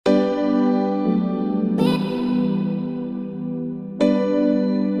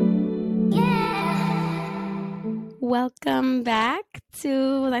Welcome back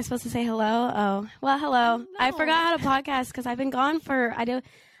to, was I supposed to say hello? Oh, well, hello. No. I forgot how to podcast because I've been gone for,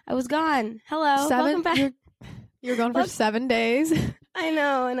 I was gone. Hello. Welcome back. You're gone for 7 days. I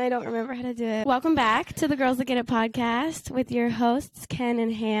know, and I don't remember how to do it. Welcome back to the Girls That Get It podcast with your hosts, Ken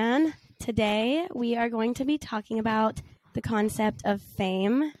and Han. Today, we are going to be talking about the concept of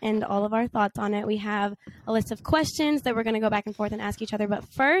fame and all of our thoughts on it. We have a list of questions that we're going to go back and forth and ask each other. But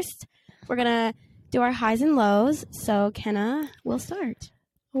first, we're going to do our highs and lows. So, Kenna, we'll start.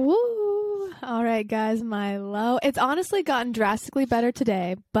 Woo! All right, guys, my low. It's honestly gotten drastically better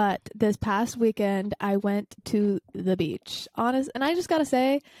today, but this past weekend, I went to the beach. And I just got to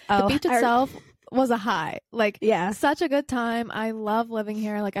say, the beach itself was a high. Such a good time. I love living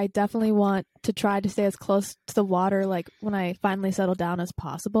here. I definitely want to try to stay as close to the water, when I finally settle down as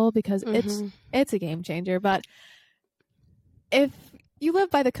possible, because it's a game changer. But if you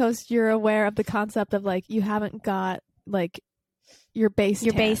live by the coast, you're aware of the concept of you haven't got your base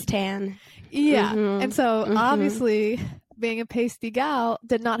tan. Yeah. And so obviously being a pasty gal,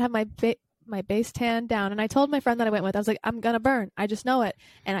 did not have my base tan down. And I told my friend that I went with, I was like, I'm going to burn. I just know it.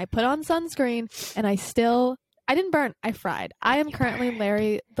 And I put on sunscreen and I didn't burn. I fried. I am currently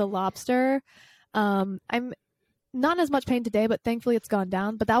Larry the Lobster. I'm not in as much pain today, but thankfully it's gone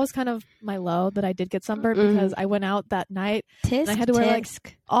down. But that was kind of my low, that I did get sunburned because I went out that night and I had to wear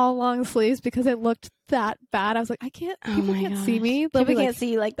all long sleeves because it looked that bad. I was like, people can't see me. People can't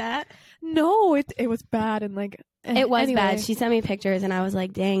see you like that. No, it was bad. And it was bad. She sent me pictures and I was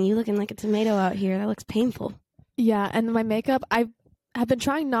like, dang, you looking like a tomato out here. That looks painful. Yeah. And my makeup, I've been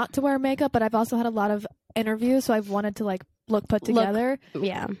trying not to wear makeup, but I've also had a lot of interviews. So I've wanted to look put together.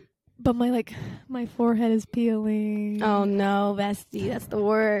 Yeah. But my forehead is peeling. Oh no, bestie, that's the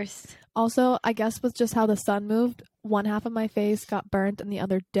worst. Also, I guess with just how the sun moved, one half of my face got burnt and the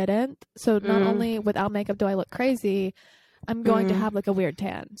other didn't. So not only without makeup do I look crazy, I'm going to have a weird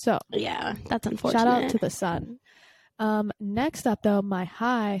tan. So yeah, that's unfortunate. Shout out to the sun. Next up though, my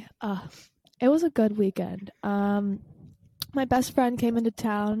high. It was a good weekend. My best friend came into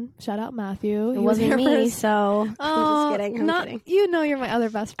town. Shout out Matthew. It wasn't me, so I'm just kidding. I'm kidding. You know you're my other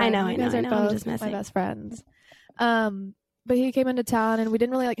best friend. I know. Both I'm just messing. My best friends. But he came into town, and we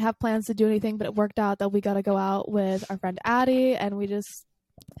didn't really have plans to do anything, but it worked out that we got to go out with our friend Addie, and we just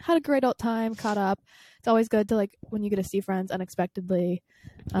had a great old time, caught up. It's always good to, when you get to see friends unexpectedly.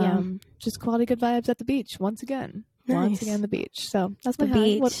 Just quality good vibes at the beach, once again. Nice. Once again, the beach. So that's my the high.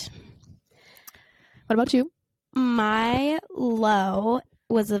 Beach. What about you? My low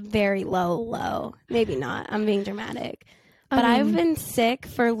was a very low. Maybe not. I'm being dramatic. But I've been sick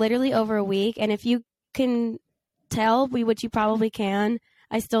for literally over a week. And if you can tell, which you probably can,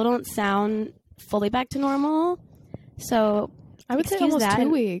 I still don't sound fully back to normal. So I would say almost 2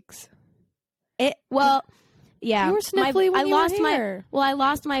 weeks. Yeah. You were sniffly when you were here. I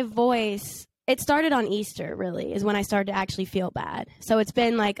lost my voice. It started on Easter, really, is when I started to actually feel bad. So it's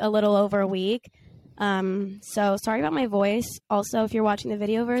been a little over a week. So sorry about my voice. Also, if you're watching the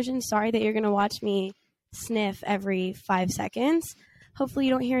video version, sorry that you're going to watch me sniff every 5 seconds. Hopefully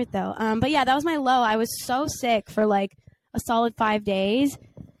you don't hear it though. But yeah, that was my low. I was so sick for a solid 5 days,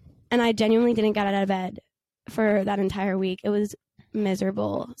 and I genuinely didn't get out of bed for that entire week. It was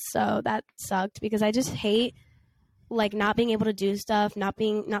miserable. So that sucked because I just hate not being able to do stuff, not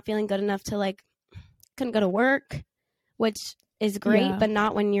feeling good enough to couldn't go to work, which is great, but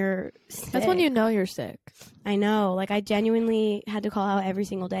not when you're sick. That's when you know you're sick. I know. I genuinely had to call out every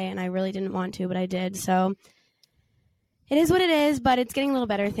single day, and I really didn't want to, but I did. So it is what it is, but it's getting a little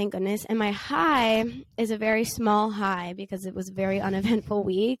better, thank goodness. And my high is a very small high because it was a very uneventful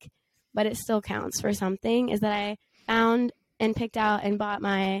week, but it still counts for something, is that I found and picked out and bought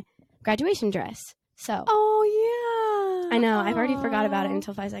my graduation dress. So. Oh, yeah. I know. I've already forgot about it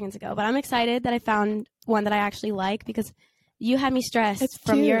until 5 seconds ago, but I'm excited that I found one that I actually like because you had me stressed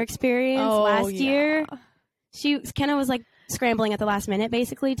from your experience last year. Kenna was scrambling at the last minute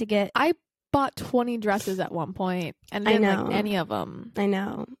basically to get. I bought 20 dresses at one point and didn't like any of them. I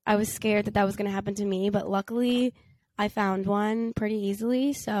know. I was scared that was going to happen to me, but luckily I found one pretty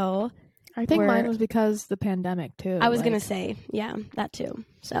easily. So I think mine was because the pandemic too. I was going to say, yeah, that too.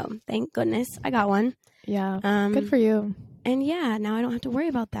 So thank goodness I got one. Yeah. Good for you. And yeah, now I don't have to worry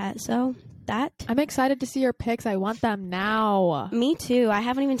about that. So I'm excited to see your pics. I want them now. Me too. I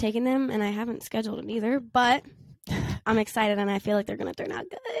haven't even taken them and I haven't scheduled it either, but I'm excited and I feel like they're going to turn out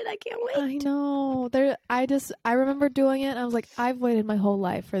good. I can't wait. I know. I remember doing it and I was like, I've waited my whole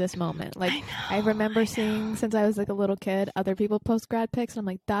life for this moment. I remember seeing since I was a little kid, other people post grad pics and I'm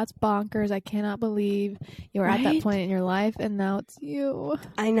like, that's bonkers. I cannot believe you were at that point in your life and now it's you.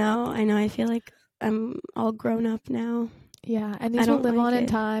 I know. I feel like I'm all grown up now. Yeah, and these will live on in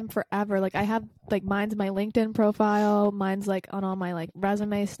time forever. Like, I have, like, mine's my LinkedIn profile. Mine's, like, on all my, like,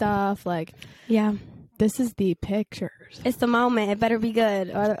 resume stuff. Like, yeah, this is the pictures. It's the moment. It better be good.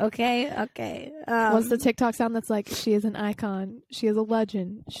 Okay. What's the TikTok sound that's like, she is an icon. She is a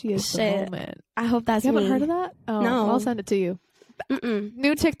legend. She is the moment. I hope that's you me. You haven't heard of that? Oh, no. I'll send it to you.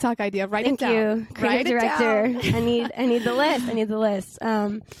 New TikTok idea. Write Thank it down. You. Creative director. I need the list.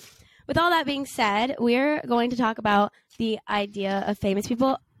 With all that being said, we're going to talk about the idea of famous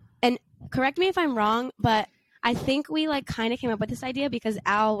people. And correct me if I'm wrong, but I think we like kind of came up with this idea because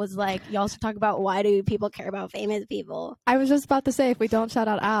Al was like, y'all should talk about why do people care about famous people. I was just about to say, if we don't shout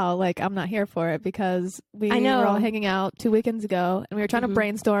out Al, like, I'm not here for it, because we were all hanging out 2 weekends ago and we were trying to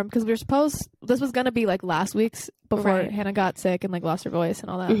brainstorm, because we were this was going to be like last week's before Hannah got sick and like lost her voice and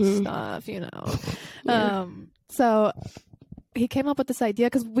all that stuff, you know. Yeah. So he came up with this idea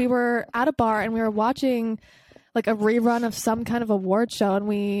because we were at a bar and we were watching like a rerun of some kind of award show, and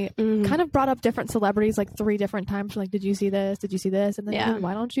we kind of brought up different celebrities like 3 different times. We're like, did you see this? Did you see this? And then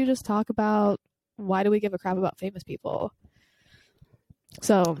why don't you just talk about why do we give a crap about famous people?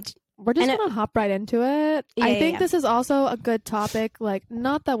 So we're just going to hop right into it. I think this is also a good topic. Like,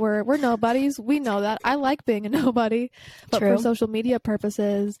 not that we're nobodies. We know that. I like being a nobody. But for social media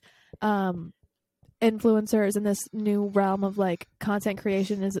purposes, influencers in this new realm of like content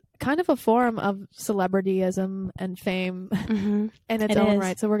creation is kind of a form of celebrityism and fame in its own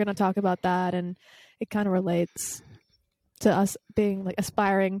right. So we're going to talk about that, and it kind of relates to us being like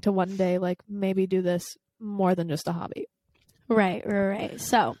aspiring to one day like maybe do this more than just a hobby. Right.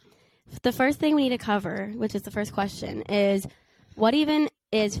 So the first thing we need to cover, which is the first question, is what even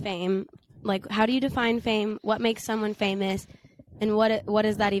is fame? Like, how do you define fame? What makes someone famous? And what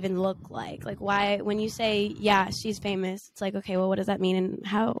does that even look like? Like, why, when you say, yeah, she's famous, it's like, okay, well, what does that mean and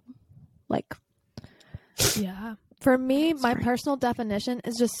how? Like, yeah. For me, my personal definition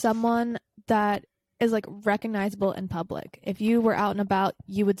is just someone that is like recognizable in public. If you were out and about,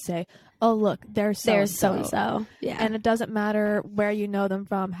 you would say, oh, look, there's so-and-so. Yeah. And it doesn't matter where you know them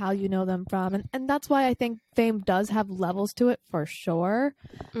from, how you know them from. And that's why I think fame does have levels to it for sure.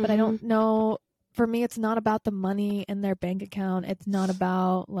 But I don't know. For me, it's not about the money in their bank account. It's not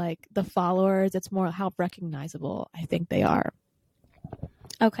about like the followers. It's more how recognizable I think they are.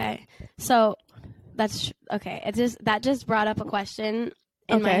 Okay. So that's okay. That just brought up a question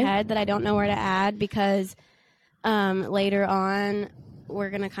in my head that I don't know where to add, because later on we're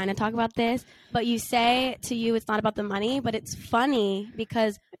going to kind of talk about this. But you say to you it's not about the money, but it's funny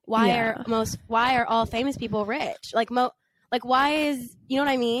because why are all famous people rich? Like why is, you know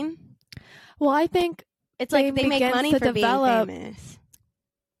what I mean? Well, I think it's like they make money for being famous.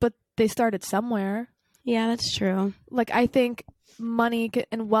 But they started somewhere. Yeah, that's true. Like, I think money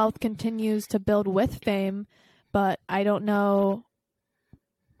and wealth continues to build with fame, but I don't know,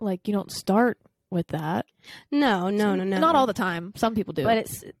 like, you don't start with that. No. Not all the time. Some people do. But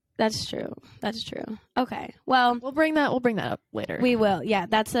that's true. Okay. Well, we'll bring that up later. We will. Yeah,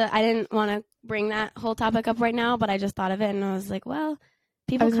 I didn't want to bring that whole topic up right now, but I just thought of it and I was like, well,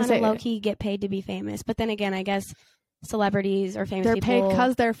 people kind of low-key get paid to be famous. But then again, I guess celebrities or famous people... They're paid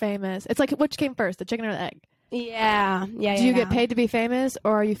because they're famous. It's like, which came first, the chicken or the egg? Yeah. Do you get paid to be famous,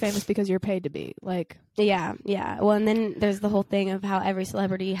 or are you famous because you're paid to be? Like... Yeah. Well, and then there's the whole thing of how every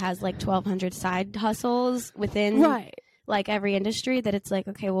celebrity has like 1,200 side hustles within... Right. Like every industry, that it's like,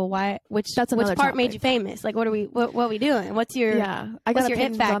 okay, well, why? Which part made you famous? Like, what are we doing? What's your I got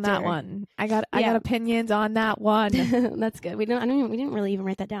opinions on that one. I got opinions on that one. That's good. We didn't really even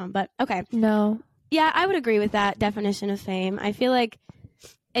write that down, but okay. No. Yeah, I would agree with that definition of fame. I feel like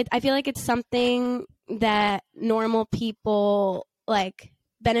it's something that normal people like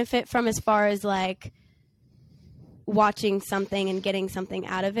benefit from, as far as like watching something and getting something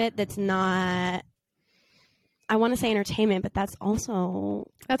out of it. That's not. I want to say entertainment, but that's also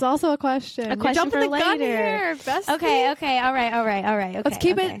a question. A question for later. Here, okay. All right. Okay, let's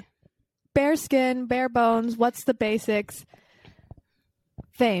keep it bare skin, bare bones. What's the basics?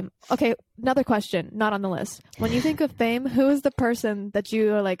 Fame. Okay, another question, not on the list. When you think of fame, who is the person that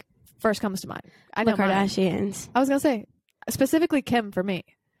you are like first comes to mind? I know the Kardashians. I was gonna say specifically Kim for me.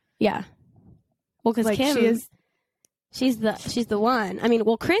 Yeah. Well, because like, Kim, she's the one. I mean,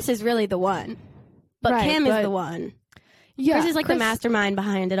 well, Kris is really the one. But Kim is the one. Yeah, Kris is like the mastermind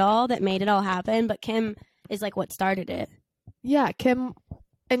behind it all, that made it all happen. But Kim is like what started it. Yeah, Kim,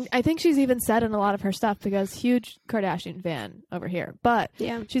 and I think she's even said in a lot of her stuff, because huge Kardashian fan over here. But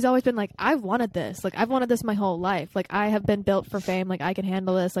she's always been like, I've wanted this. Like, I've wanted this my whole life. Like, I have been built for fame. Like, I can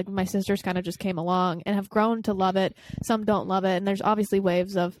handle this. Like, my sisters kind of just came along and have grown to love it. Some don't love it. And there's obviously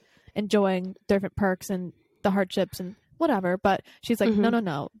waves of enjoying different perks and the hardships and whatever. But she's like,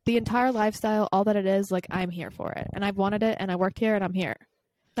 no. The entire lifestyle, all that it is, like, I'm here for it. And I've wanted it and I worked here and I'm here.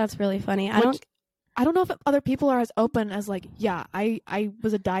 That's really funny. I don't know if other people are as open as like, yeah, I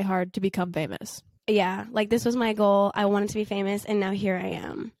was a diehard to become famous. Yeah. Like, this was my goal. I wanted to be famous. And now here I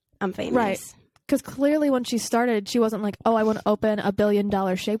am. I'm famous. Right. Because clearly when she started, she wasn't like, oh, I want to open $1 billion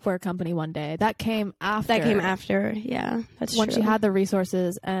shapewear company one day. That came after. Yeah, that's when true. she had the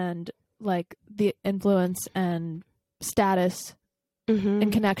resources and like the influence and status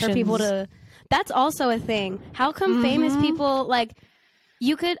and connections. For people to... That's also a thing. How come famous people, like,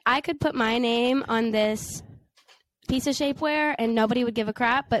 I could put my name on this piece of shapewear and nobody would give a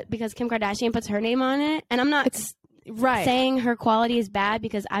crap, but because Kim Kardashian puts her name on it, and I'm not... saying her quality is bad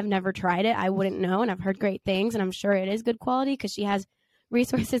because I've never tried it. I wouldn't know, and I've heard great things, and I'm sure it is good quality because she has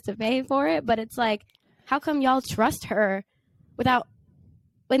resources to pay for it. But it's like, how come y'all trust her without,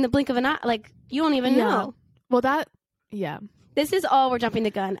 in the blink of an eye? Like, you don't even know. Well, This is all we're jumping the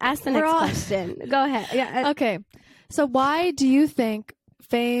gun. Ask the next question. Go ahead. Yeah. Okay. So why do you think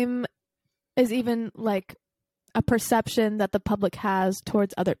fame is even like a perception that the public has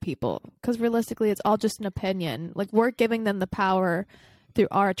towards other people? Because realistically, it's all just an opinion. Like, we're giving them the power through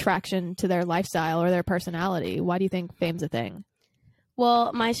our attraction to their lifestyle or their personality. Why do you think fame's a thing?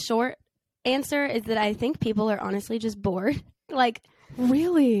 Well, my short answer is that I think people are honestly just bored. Like,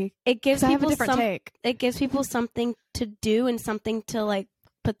 really, it gives people take. It gives people something to do and something to like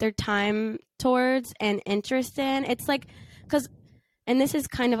put their time towards and interest in. It's like, because. And this is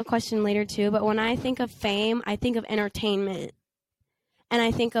kind of a question later too, but when I think of fame, I think of entertainment. And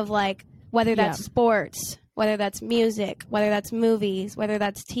I think of like, whether that's sports, whether that's music, whether that's movies, whether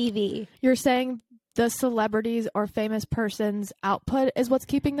that's TV. You're saying the celebrities or famous person's output is what's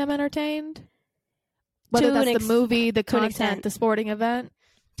keeping them entertained? Whether that's the movie, the content, the sporting event?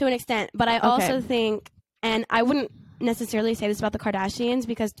 To an extent. But I also think, and I wouldn't necessarily say this about the Kardashians,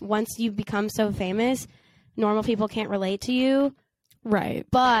 because once you become so famous, normal people can't relate to you. Right.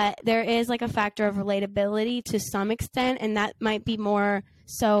 But there is like a factor of relatability to some extent, and that might be more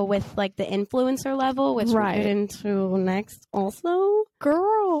so with like the influencer level, which we'll get into next also.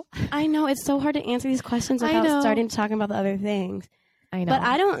 Girl. I know, it's so hard to answer these questions without starting to talk about the other things. I know. But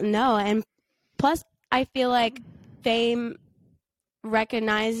I don't know. And plus, I feel like fame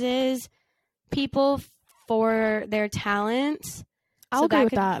recognizes people for their talents. I'll agree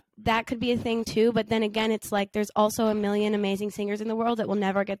with that. That could be a thing too, but then again, it's like there's also a million amazing singers in the world that will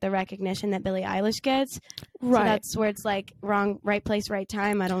never get the recognition that Billie Eilish gets. Right. So that's where it's like right place, right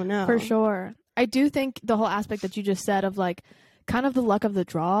time. I don't know. For sure. I do think the whole aspect that you just said of like kind of the luck of the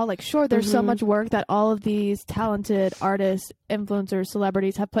draw, like sure, there's so much work that all of these talented artists, influencers,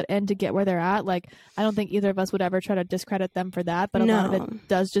 celebrities have put in to get where they're at. Like, I don't think either of us would ever try to discredit them for that, but a lot of it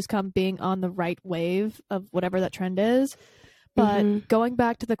does just come being on the right wave of whatever that trend is. But going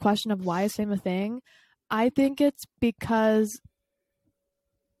back to the question of why is fame a thing, I think it's because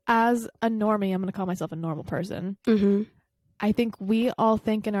as a normie, I'm going to call myself a normal person. I think we all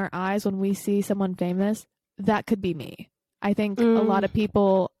think in our eyes when we see someone famous, that could be me. I think a lot of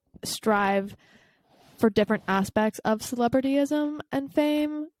people strive for different aspects of celebrityism and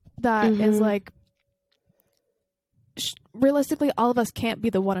fame that is like, realistically, all of us can't be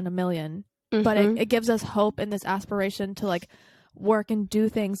the one in a million. But it gives us hope in this aspiration to like work and do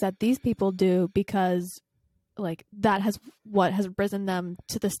things that these people do because like that has what has risen them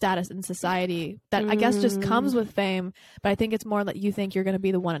to the status in society that I guess just comes with fame. But I think it's more that you think you're going to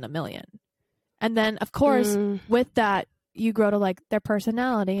be the one in a million. And then, of course, with that, you grow to like their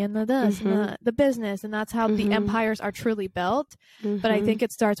personality and the this and the business. And that's how the empires are truly built. But I think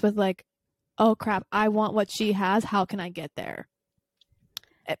it starts with like, oh, crap, I want what she has. How can I get there?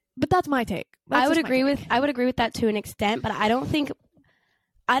 But that's my take. I would agree with that to an extent, but I don't think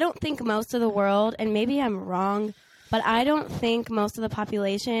most of the world, and maybe I'm wrong, but I don't think most of the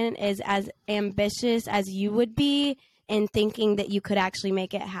population is as ambitious as you would be in thinking that you could actually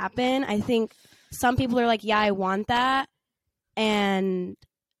make it happen. I think some people are like, yeah, I want that, and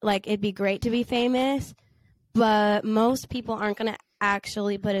like it'd be great to be famous, but most people aren't going to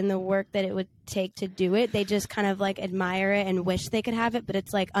actually put in the work that it would take to do it. They just kind of like admire it and wish they could have it, but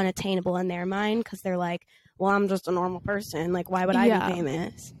it's like unattainable in their mind because they're like, well, I'm just a normal person. Like, why would I be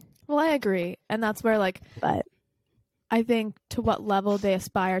famous? Well, I agree. And that's where like, but I think to what level they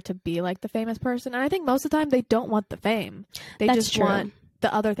aspire to be like the famous person. And I think most of the time they don't want the fame. They just want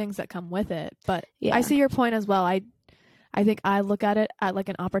the other things that come with it. But I see your point as well. I think I look at it at like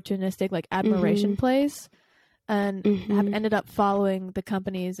an opportunistic, like admiration place. And have ended up following the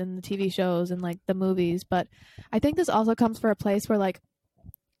companies and the TV shows and like the movies. But I think this also comes from a place where like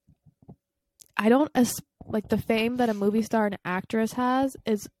I don't like the fame that a movie star and actress has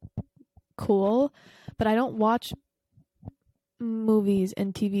is cool, but I don't watch movies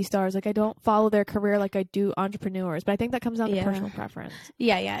and TV stars. Like I don't follow their career like I do entrepreneurs, but I think that comes down to personal preference.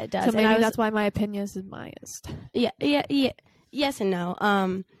 Yeah, it does. So maybe that's why my opinion is biased. Yeah. Yes and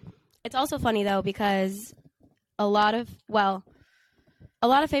no. It's also funny though because a lot of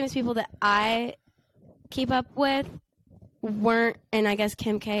famous people that I keep up with weren't, and I guess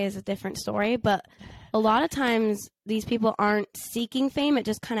Kim K is a different story, but a lot of times these people aren't seeking fame. It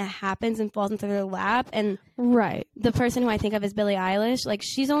just kind of happens and falls into their lap. And the person who I think of is Billie Eilish. Like,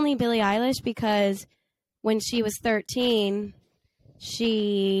 she's only Billie Eilish because when she was 13,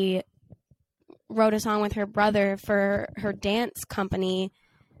 she wrote a song with her brother for her dance company.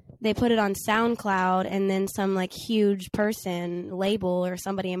 They put it on SoundCloud, and then some like huge person, label or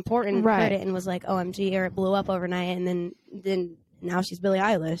somebody important heard it and was like, OMG, or it blew up overnight. And then now she's Billie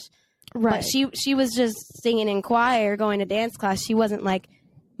Eilish. Right. But she was just singing in choir, going to dance class. She wasn't like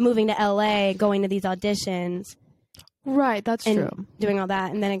moving to LA, going to these auditions. Right, that's true. Doing all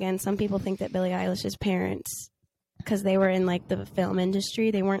that. And then again, some people think that Billie Eilish's parents, because they were in like the film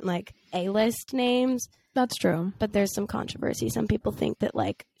industry, they weren't like A-list names. That's true. But there's some controversy. Some people think that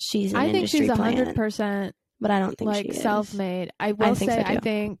like she's an industry I think plant, she's 100%. But I don't think like she is. Self-made. I will say, I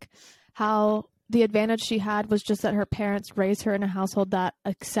think how the advantage she had was just that her parents raised her in a household that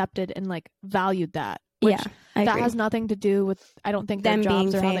accepted and like valued that. Which that agree. Has nothing to do with, I don't think, them their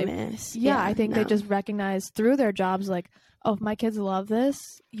jobs being or famous. I think they just recognize through their jobs, like, oh, if my kids love this,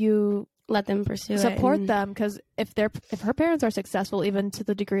 you let them pursue support them, because if her parents are successful, even to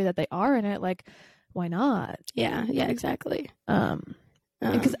the degree that they are in it, like, why not? Yeah, exactly. And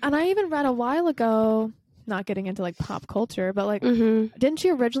I even read a while ago, not getting into like pop culture, but like, didn't she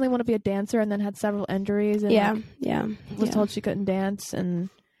originally want to be a dancer and then had several injuries? And was told she couldn't dance, and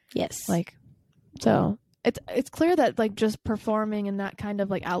like, so it's clear that like just performing and that kind of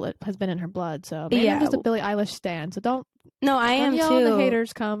like outlet has been in her blood. So maybe I'm just a Billie Eilish stan. So don't. No, I am too. The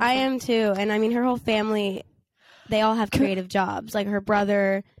haters come. I am too, and I mean her whole family, they all have creative jobs. Like her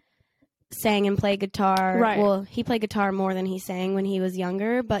brother sang and played guitar. Right. Well, he played guitar more than he sang when he was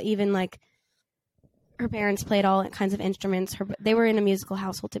younger, but even like her parents played all kinds of instruments. They were in a musical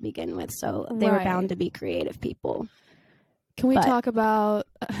household to begin with, so they were bound to be creative people. Can we talk about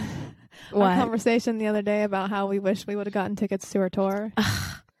our conversation the other day about how we wish we would have gotten tickets to her tour?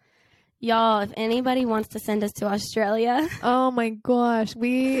 Y'all, if anybody wants to send us to Australia. Oh my gosh.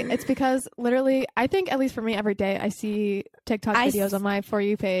 It's because literally, I think at least for me every day, I see TikTok videos on my For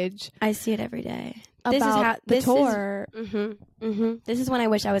You page. I see it every day. About the tour. This is when I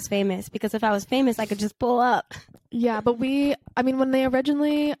wish I was famous, because if I was famous, I could just pull up. Yeah, but when they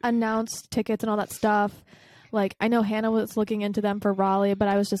originally announced tickets and all that stuff, like, I know Hannah was looking into them for Raleigh, but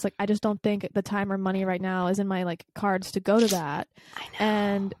I was just like, I just don't think the time or money right now is in my like cards to go to that. I know.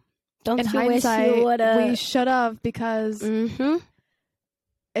 And don't in you hindsight, wish you would've? We should have, because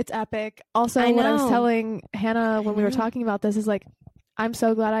it's epic. Also, what I was telling Hannah when we were talking about this is like, I'm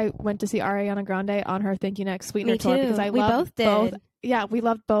so glad I went to see Ariana Grande on her Thank You Next Sweetener tour, because we loved both. Yeah, we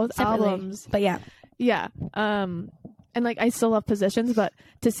loved both albums. But yeah. And like I still love Positions, but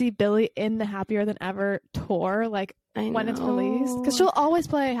to see Billie in the Happier Than Ever tour, like when it's released, because she'll always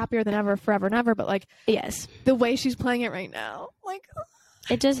play Happier Than Ever forever and ever, but like the way she's playing it right now, like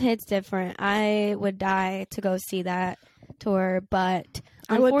it just hits different. I would die to go see that tour, but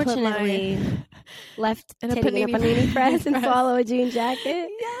unfortunately left in a panini press and follow a jean jacket.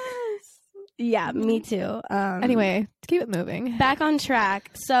 Yes. Yeah, me too. Anyway, to keep it moving. Back on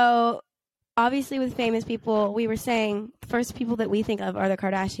track. So obviously with famous people, we were saying the first people that we think of are the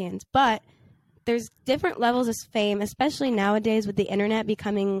Kardashians, but there's different levels of fame, especially nowadays with the internet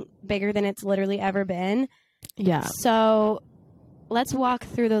becoming bigger than it's literally ever been. Yeah. So let's walk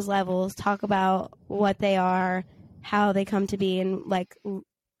through those levels, talk about what they are, how they come to be, and like,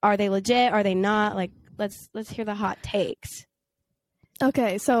 are they legit? Are they not? Like, let's hear the hot takes.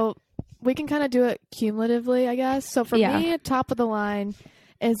 Okay, so we can kind of do it cumulatively, I guess. So for me, top of the line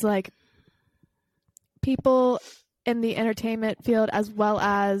is like people in the entertainment field as well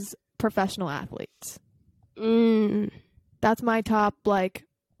as professional athletes. That's my top, like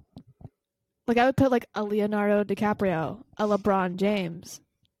I would put like a Leonardo DiCaprio, a LeBron James,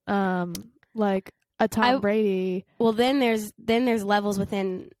 like a Tom Brady. Well, then there's levels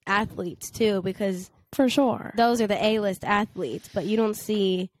within athletes too, because for sure those are the A-list athletes, but you don't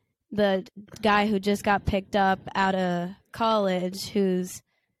see the guy who just got picked up out of college who's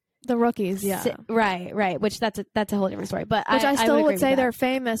the rookies. Right. Which that's a whole different story. But I still would say they're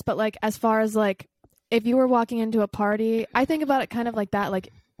famous. But like, as far as like, if you were walking into a party, I think about it kind of like that. Like,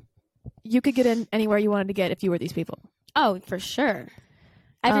 you could get in anywhere you wanted to get if you were these people. Oh, for sure.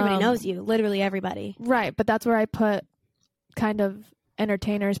 Everybody knows you. Literally everybody. Right, but that's where I put kind of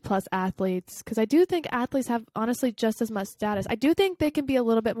entertainers plus athletes, because I do think athletes have honestly just as much status. I do think they can be a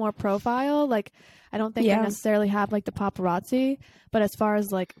little bit more profile. Like, I don't think they necessarily have like the paparazzi, but as far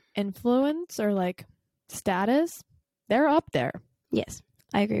as like influence or like status, they're up there. Yes,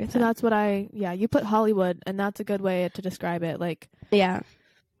 I agree with that. So that's what you put Hollywood, and that's a good way to describe it. Like, yeah,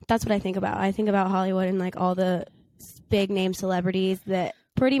 that's what I think about. I think about Hollywood and like all the big name celebrities that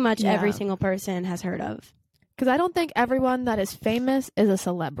pretty much every single person has heard of. Because I don't think everyone that is famous is a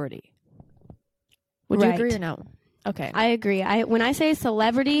celebrity. Would you agree or no? Okay. I agree. When I say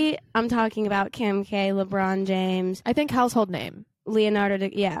celebrity, I'm talking about Kim K, LeBron James. I think household name. Leonardo,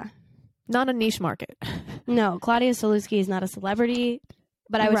 Not a niche market. No, Claudia Sulewski is not a celebrity,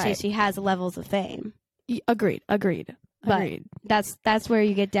 but I would say she has levels of fame. Agreed. But that's where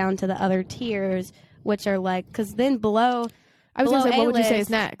you get down to the other tiers, which are like, because then below, I was going to say, what would you say is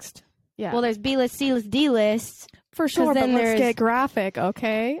next? Yeah. Well, there's B-list, C-list, D-list. For sure, but let's get graphic,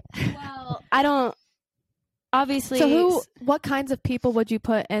 okay? Well, I don't... Obviously... So what kinds of people would you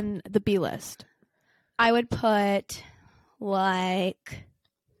put in the B-list? I would put, like...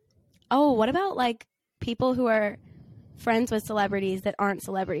 Oh, what about, like, people who are friends with celebrities that aren't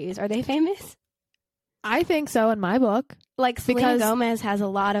celebrities? Are they famous? I think so in my book. Like, Selena Gomez has a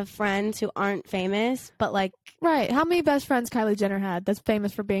lot of friends who aren't famous, but, like... Right. How many best friends Kylie Jenner had that's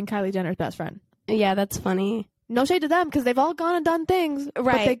famous for being Kylie Jenner's best friend? Yeah, that's funny. No shade to them, because they've all gone and done things,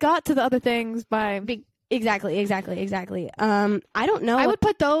 right? But they got to the other things by... Exactly. I don't know. I would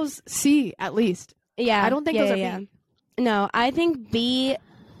put those C, at least. Yeah. I don't think those are B. No, I think B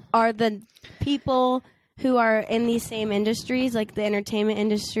are the people who are in these same industries, like the entertainment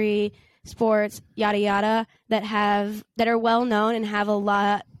industry, sports, yada yada, that are well known and have a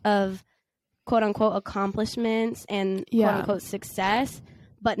lot of quote unquote accomplishments and quote unquote success,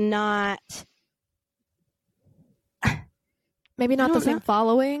 but not maybe not the same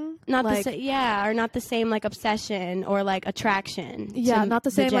following, not like, or not the same like obsession or like attraction. Yeah, not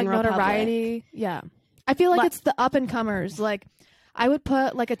the same like notoriety. Public. Yeah, I feel like it's the up and comers. Like I would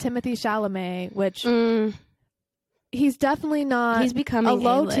put like a Timothée Chalamet, which. He's definitely not he's becoming a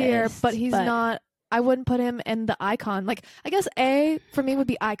low tier, but he's not. I wouldn't put him in the icon. Like, I guess A for me would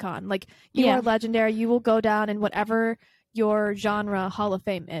be icon. Like, you are legendary. You will go down in whatever your genre Hall of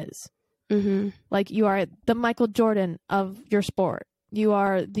Fame is. Mm-hmm. Like, you are the Michael Jordan of your sport. You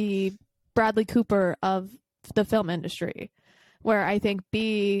are the Bradley Cooper of the film industry. Where I think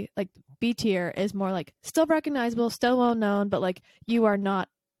B tier is more like still recognizable, still well known, but like you are not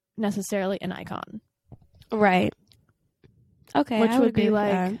necessarily an icon. Right. Okay, which would be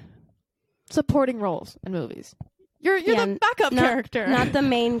like supporting roles in movies. You're the backup character, not the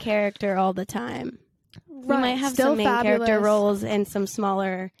main character all the time. Right. You might have still some main character roles in some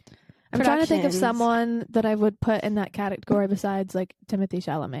smaller. I'm trying to think of someone that I would put in that category besides like Timothée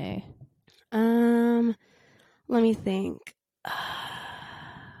Chalamet. Let me think.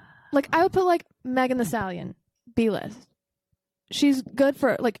 Like I would put like Megan Thee Stallion, B-list. She's good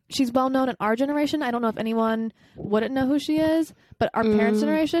for, like, she's well known in our generation. I don't know if anyone wouldn't know who she is, but our parents'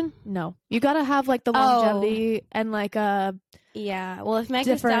 generation, no. You gotta have, like, the longevity and, like, yeah, well, if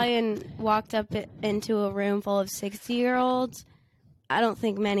Megan Thee Stallion walked up into a room full of 60-year-olds, I don't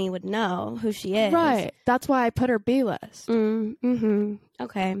think many would know who she is. Right. That's why I put her B-list. Mm-hmm.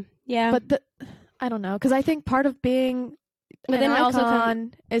 Okay. Yeah. But, I don't know, because I think part of being an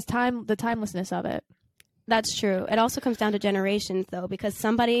icon is the timelessness of it. That's true. It also comes down to generations, though, because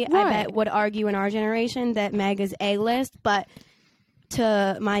somebody, I bet, would argue in our generation that Meg is A-list, but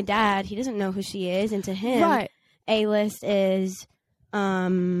to my dad, he doesn't know who she is, and to him, A-list is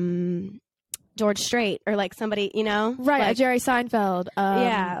George Strait, or like somebody, you know? Right, like, Jerry Seinfeld.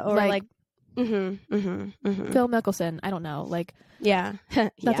 Or like Phil Mickelson. I don't know. Like,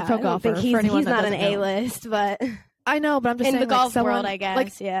 that's a pro golfer. He's not an A-list, but... I know, but I'm just saying, in the golf someone, world, I guess.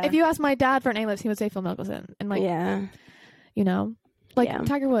 Like, if you ask my dad for an A-list, he would say Phil Mickelson, and like, you know, like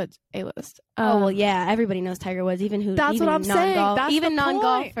Tiger Woods A-list. Everybody knows Tiger Woods, even who. That's even what I'm saying. That's even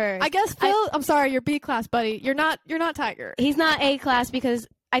non-golfers. I guess Phil. I'm sorry, you're B class, buddy. You're not Tiger. He's not A class because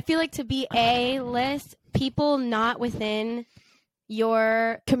I feel like to be A-list, people not within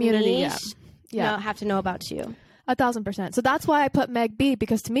your community, have to know about you 1,000%. So that's why I put Meg B,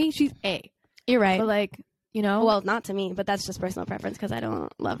 because to me she's A. You're right, but like. You know? Well, not to me, but that's just personal preference because I don't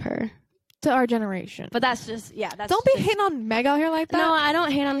love her. To our generation. But that's just, Don't be hating on Meg out here like that. No, I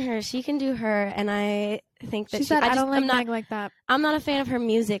don't hate on her. She can do her, and I think that she said, I don't like Meg like that. I'm not a fan of her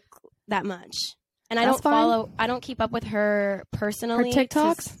music that much. And I don't keep up with her personally. Her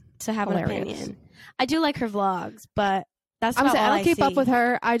TikToks? to have an opinion. I do like her vlogs, but that's I'm about saying all I don't keep see. up with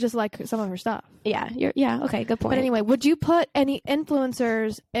her. I just like some of her stuff. Yeah, okay, good point. But anyway, would you put any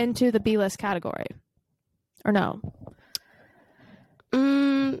influencers into the B-list category? Or no?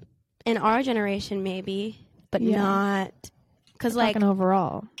 In our generation, maybe, but not... Because, like...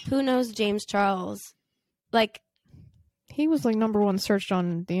 overall. Who knows James Charles? Like... He was, like, #1 searched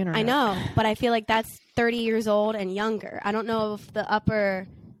on the internet. I know, but I feel like that's 30 years old and younger. I don't know if the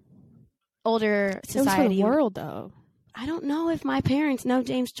older society... It was for the world, though. I don't know if my parents know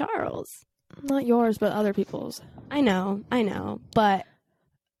James Charles. Not yours, but other people's. I know, but...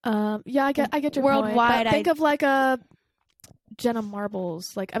 yeah, I get your worldwide, point. But think of, like, a... Jenna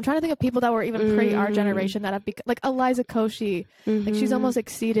Marbles. Like, I'm trying to think of people that were even pre our generation that have become, like, Eliza Koshy. Like, she's almost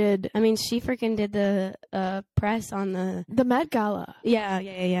exceeded. I mean, she freaking did the press on the Met Gala.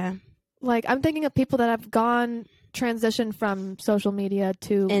 Yeah. Like, I'm thinking of people that have transitioned from social media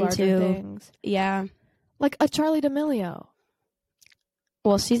to larger things. Yeah. Like a Charli D'Amelio.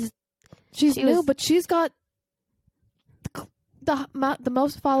 Well, she's new, but she's got the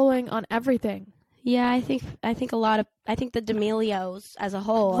most following on everything. Yeah, I think the D'Amelios as a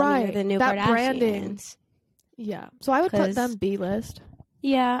whole, right? Are the new that Kardashians. Branding. Yeah, so I would put them B-list.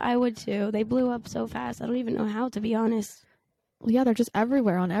 Yeah, I would too. They blew up so fast. I don't even know how, to be honest. Well, yeah, they're just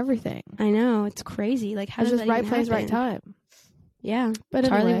everywhere on everything. I know, it's crazy. Like, how does just that right even place, happen? right time. Yeah, but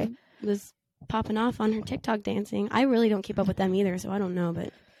Charli anyway. was popping off on her TikTok dancing. I really don't keep up with them either, so I don't know,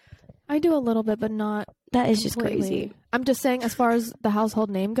 but I do a little bit, but not. That is just completely. crazy. I'm just saying, as far as the household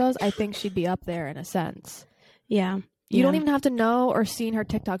name goes, I think she'd be up there in a sense. Yeah. You don't even have to know or seen her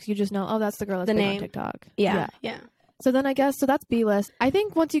TikToks. You just know, oh, that's the girl that's big on TikTok. Yeah. So then I guess, that's B-list. I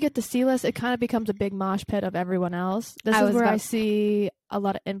think once you get to C-list, it kind of becomes a big mosh pit of everyone else. This is where I see a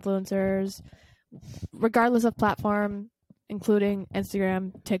lot of influencers, regardless of platform, including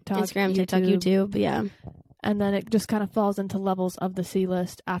Instagram, TikTok, YouTube, yeah. And then it just kind of falls into levels of the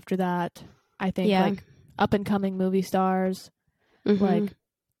C-list after that. I think, like, up-and-coming movie stars, like,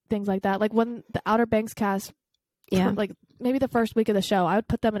 things like that. Like, when the Outer Banks cast, like, maybe the first week of the show, I would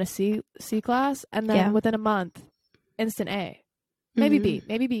put them in a C class, and then within a month, instant A. Maybe B.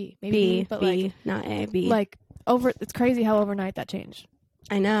 Maybe B. Maybe B. But, like, not A, B. Like, it's crazy how overnight that changed.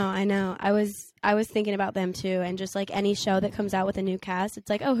 I know. I was thinking about them too, and just like any show that comes out with a new cast, it's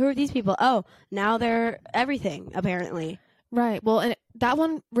like, oh, who are these people? Oh, now they're everything, apparently. Right. Well, and that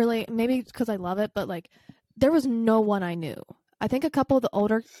one really, maybe because I love it, but like, there was no one I knew. I think a couple of the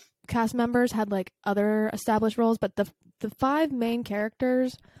older cast members had like other established roles, but the 5 main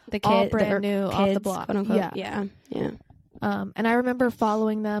characters, all brand new, kids, off the block. Quote unquote. Yeah. And I remember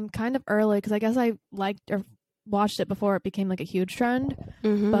following them kind of early because I guess I liked or watched it before it became like a huge trend.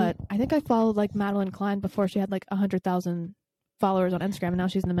 But I think I followed like Madeline Klein before she had like 100,000 followers on Instagram, and now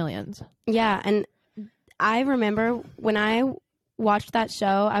she's in the millions. Yeah, and I remember when I watched that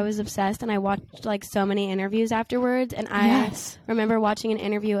show, I was obsessed, and I watched like so many interviews afterwards, and I remember watching an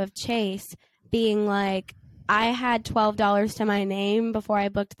interview of Chase being like, I had $12 to my name before I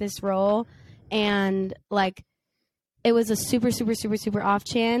booked this role, and like it was a super, super, super, super off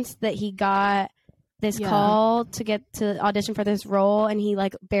chance that he got this call to get to audition for this role, and he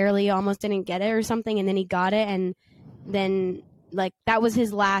like barely almost didn't get it or something, and then he got it, and then like that was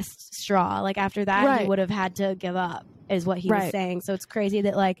his last straw. Like after that he would have had to give up, is what he was saying. So it's crazy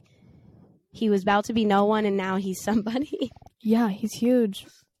that like he was about to be no one and now he's somebody. Yeah, he's huge.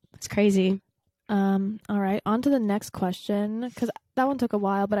 It's crazy. All right, on to the next question, because that one took a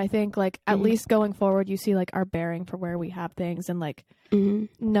while, but I think like at least going forward you see like our bearing for where we have things and like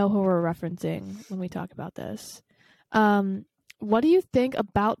know who we're referencing when we talk about this. What do you think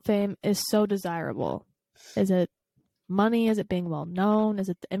about fame is so desirable? Is it money? Is it being well known? Is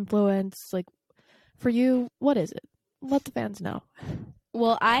it the influence? Like, for you, what is it? Let the fans know.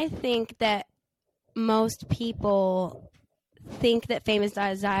 Well, I think that most people think that fame is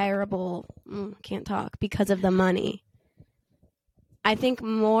desirable, can't talk, because of the money. I think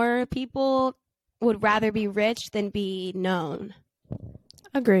more people would rather be rich than be known.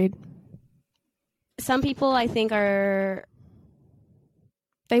 Agreed. Some people, I think, are...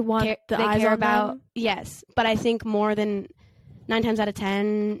 They want the eyes care on about them? Yes, but I think more than 9 times out of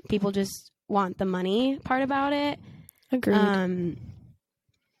 10, people just want the money part about it. Agreed.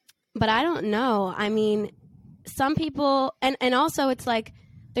 But I don't know. I mean, some people, and also it's like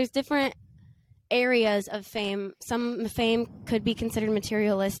there's different areas of fame. Some fame could be considered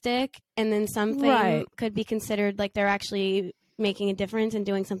materialistic, and then some fame could be considered like they're actually making a difference and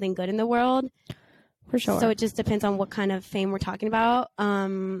doing something good in the world. For sure. So it just depends on what kind of fame we're talking about.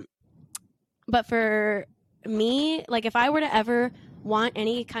 But for me, like if I were to ever want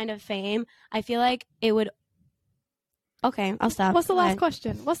any kind of fame, I feel like it would. Okay, I'll stop. What's the last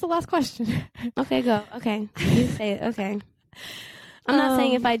question? Okay, go. Okay, you say it. Okay. I'm not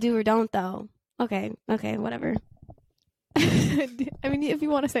saying if I do or don't, though. Okay, whatever. I mean, if you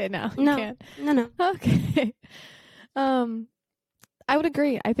want to say it now, you can. No. Okay. I would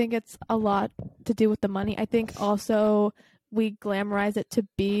agree. I think it's a lot to do with the money. I think also we glamorize it to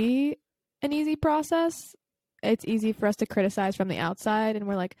be an easy process. It's easy for us to criticize from the outside, and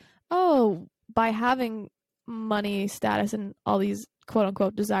we're like, oh, by having money, status, and all these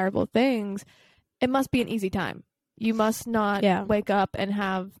quote-unquote desirable things, it must be an easy time. You must not wake up and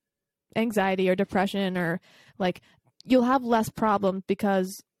have anxiety or depression, or like you'll have less problems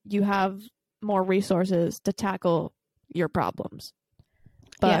because you have more resources to tackle your problems.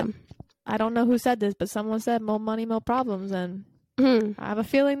 But I don't know who said this, but someone said more money, more problems, and I have a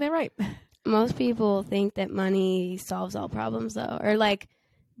feeling they're right. Most people think that money solves all problems, though, or like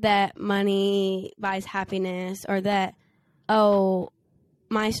that money buys happiness, or that, oh,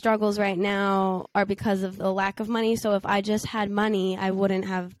 my struggles right now are because of the lack of money. So if I just had money, I wouldn't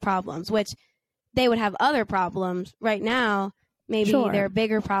have problems, which they would have other problems. Right now, maybe their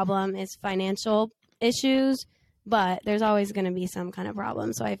bigger problem is financial issues, but there's always going to be some kind of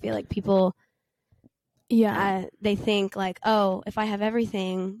problem. So I feel like people, they think like, oh, if I have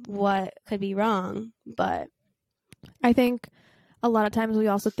everything, what could be wrong? But I think a lot of times we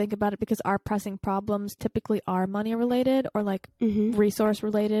also think about it because our pressing problems typically are money related or like resource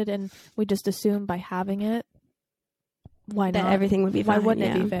related, and we just assume by having it, why not? Everything would be fine. Why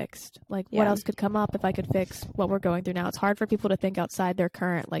wouldn't it be fixed? Like what else could come up if I could fix what we're going through now? It's hard for people to think outside their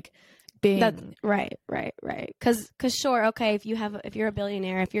current like being. Right. Because sure, okay, if you're a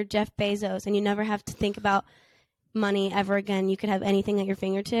billionaire, if you're Jeff Bezos and you never have to think about money ever again, you could have anything at your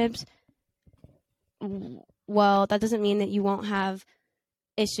fingertips. Well, that doesn't mean that you won't have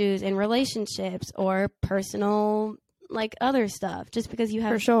issues in relationships or personal, like, other stuff. Just because you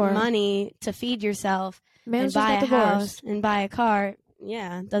have money to feed yourself and buy a house and buy a car,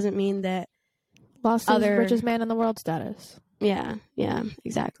 doesn't mean that lost his richest man in the world status. Yeah,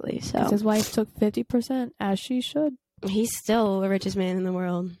 exactly. So his wife took 50%, as she should. He's still the richest man in the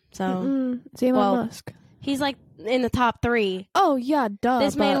world. So it's Elon Musk. He's like in the top 3. Oh, yeah, duh.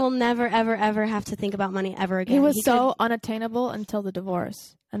 This man will never, ever, ever have to think about money ever again. He was so unattainable until the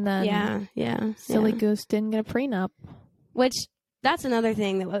divorce. And then Silly Goose didn't get a prenup. Which, that's another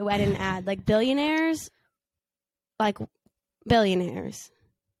thing that I didn't add. Like, billionaires.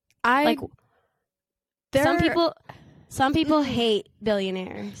 Some people hate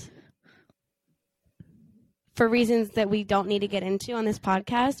billionaires. For reasons that we don't need to get into on this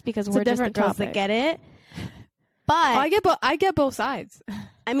podcast because we're just the girls that get it. But I get both sides.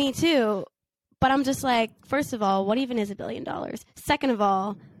 I mean, too. But I'm just like, first of all, what even is $1 billion? Second of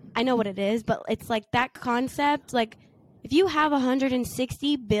all, I know what it is, but it's like that concept. Like, if you have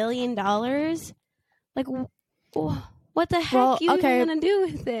 $160 billion, like, what the heck are you even going to do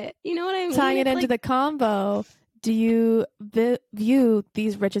with it? You know what I mean? Tying it into the combo, do you view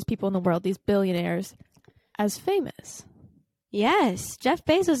these richest people in the world, these billionaires, as famous? Yes. Jeff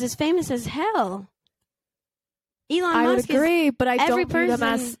Bezos is famous as hell. Elon Musk I would agree, but I don't view them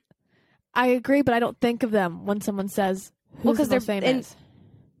as... I agree, but I don't think of them when someone says who's the most famous.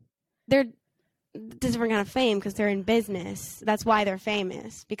 They're different kind of fame because they're in business. That's why they're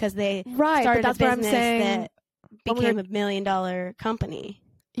famous, because they started a business that became $1 million company.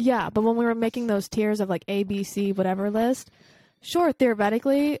 Yeah, but when we were making those tiers of like A, B, C, whatever list, sure,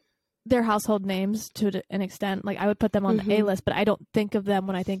 theoretically, they're household names to an extent. Like, I would put them on the A list, but I don't think of them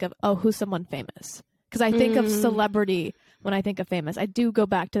when I think of, who's someone famous? Because I think of celebrity when I think of famous. I do go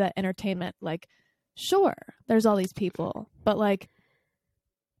back to that entertainment. Like, sure, there's all these people, but like,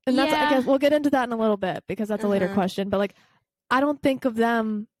 and that's, I guess we'll get into that in a little bit because that's a later question. But like, I don't think of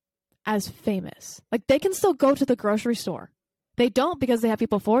them as famous. Like, they can still go to the grocery store. They don't because they have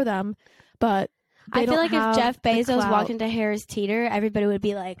people for them, but I feel like if Jeff Bezos walked into Harris Teeter, everybody would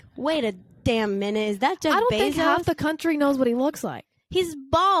be like, wait a damn minute, is that Jeff Bezos? I don't think half the country knows what he looks like. He's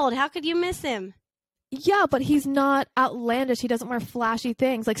bald. How could you miss him? Yeah, but he's not outlandish. He doesn't wear flashy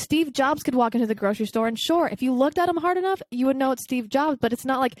things. Like, Steve Jobs could walk into the grocery store, and sure, if you looked at him hard enough, you would know it's Steve Jobs. But it's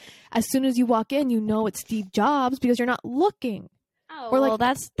not like as soon as you walk in, you know it's Steve Jobs because you're not looking. Oh, well,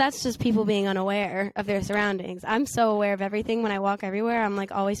 that's just people being unaware of their surroundings. I'm so aware of everything when I walk everywhere. I'm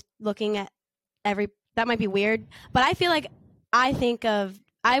like always looking at that might be weird, but I feel like I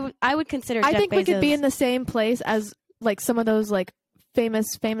would consider Jeff Bezos. We could be in the same place as like some of those like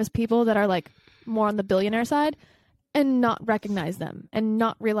famous people that are like more on the billionaire side and not recognize them and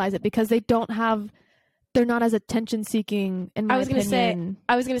not realize it because they don't have they're not as attention seeking in my opinion.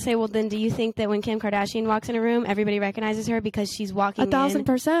 I was gonna say, well, then do you think that when Kim Kardashian walks in a room, everybody recognizes her because she's walking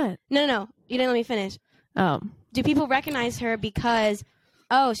 1,000%. No, you didn't let me finish. Do people recognize her because,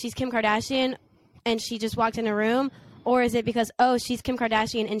 oh, she's Kim Kardashian and she just walked in a room, or is it because, oh, she's Kim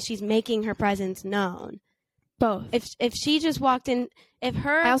Kardashian and she's making her presence known? Both. If she just walked in,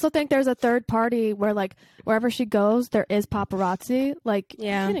 I also think there's a third party where, like, wherever she goes, there is paparazzi. Like, you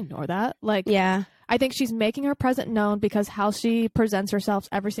can't ignore that. Like, I think she's making her presence known because how she presents herself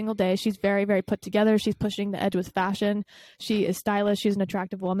every single day. She's very, very put together. She's pushing the edge with fashion. She is stylish. She's an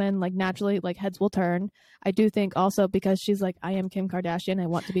attractive woman. Like, naturally, like, heads will turn. I do think also because she's like, I am Kim Kardashian. I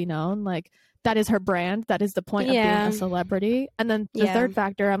want to be known. Like, that is her brand. That is the point of being a celebrity. And then the third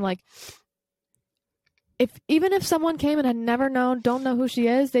factor, I'm like, even if someone came and had never don't know who she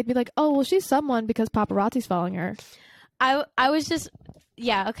is, they'd be like, oh, well, she's someone because paparazzi's following her. I was just,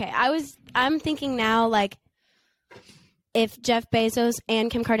 okay. I'm thinking now, like, if Jeff Bezos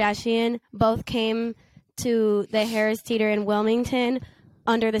and Kim Kardashian both came to the Harris Teeter in Wilmington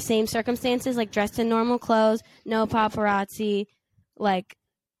under the same circumstances, like dressed in normal clothes, no paparazzi, like,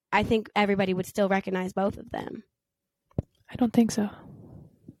 I think everybody would still recognize both of them. I don't think so.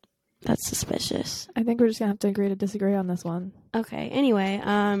 That's suspicious. I think we're just going to have to agree to disagree on this one. Okay. Anyway,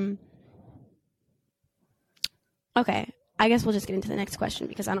 okay. I guess we'll just get into the next question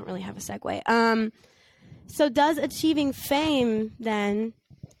because I don't really have a segue. So does achieving fame then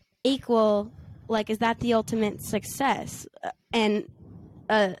equal, like, is that the ultimate success? And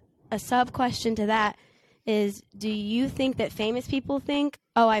a sub-question to that is, do you think that famous people think,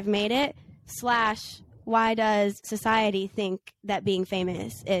 oh, I've made it, / why does society think that being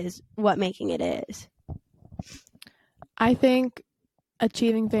famous is what making it is? I think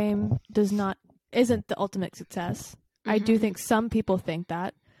achieving fame isn't the ultimate success. Mm-hmm. I do think some people think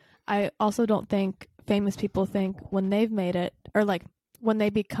that. I also don't think famous people think when they've made it, or like when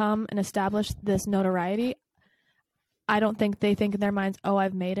they become and establish this notoriety, I don't think they think in their minds, oh,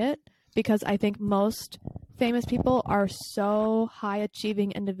 I've made it. Because I think most famous people are so high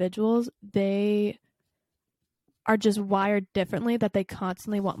achieving individuals, they are just wired differently that they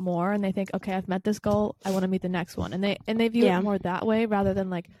constantly want more, and they think, okay, I've met this goal, I want to meet the next one, and they view it more that way rather than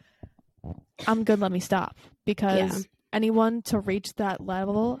like, I'm good, let me stop. Because anyone to reach that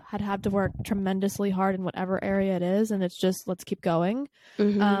level had to work tremendously hard in whatever area it is, and it's just, let's keep going.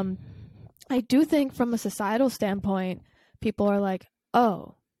 Mm-hmm. I do think from a societal standpoint, people are like,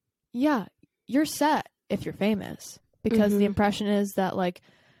 oh, yeah, you're set if you're famous, because the impression is that, like,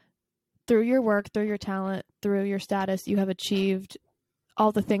 through your work, through your talent, through your status, you have achieved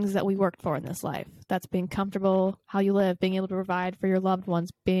all the things that we worked for in this life. That's being comfortable, how you live, being able to provide for your loved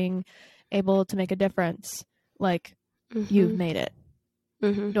ones, being able to make a difference. Like, you've made it.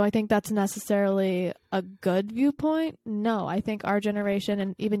 Do I think that's necessarily a good viewpoint? No, I think our generation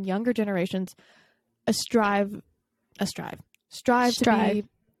and even younger generations strive to be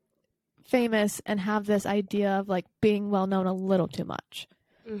famous and have this idea of, like, being well known a little too much.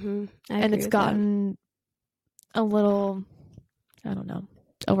 And it's gotten a little, I don't know,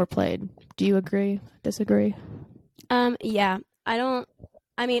 overplayed. Do you agree? Disagree? Yeah. I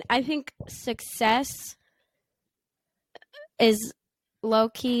think success is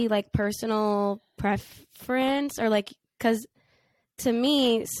low-key, like, personal preference, or, like, because to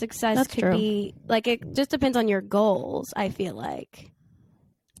me, success could be, like, it just depends on your goals, I feel like.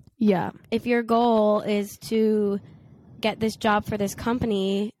 Yeah. If your goal is to get this job for this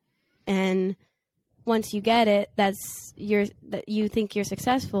company, and once you get it, that you think you're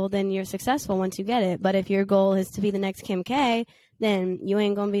successful, then you're successful once you get it. But if your goal is to be the next Kim K, then you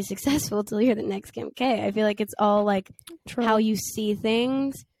ain't gonna be successful till you're the next Kim K. I feel like it's all, like, how you see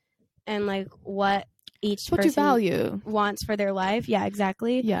things and, like, what each person you value wants for their life. Yeah,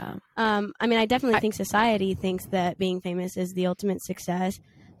 exactly. Yeah. I definitely think society thinks that being famous is the ultimate success.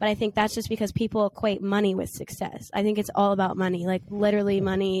 But I think that's just because people equate money with success. I think it's all about money. Like, literally,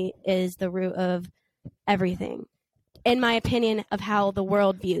 money is the root of everything, in my opinion, of how the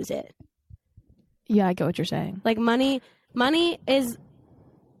world views it. Yeah, I get what you're saying. Like, money is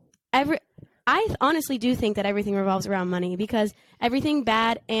I honestly do think that everything revolves around money, because everything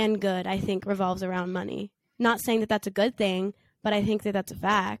bad and good, I think, revolves around money. Not saying that that's a good thing, but I think that that's a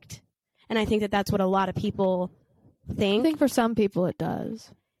fact. And I think that that's what a lot of people think. I think for some people it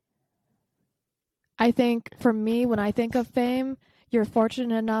does. I think for me, when I think of fame, you're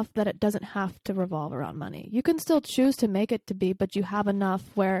fortunate enough that it doesn't have to revolve around money. You can still choose to make it to be, but you have enough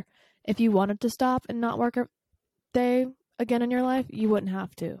where if you wanted to stop and not work a day again in your life, you wouldn't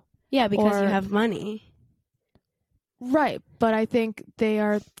have to. Yeah, because you have money. Right, but I think they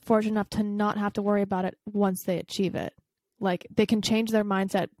are fortunate enough to not have to worry about it once they achieve it. Like, they can change their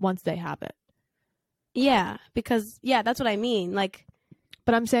mindset once they have it. Yeah, because, that's what I mean. Like,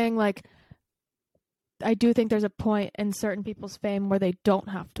 but I'm saying, like, I do think there's a point in certain people's fame where they don't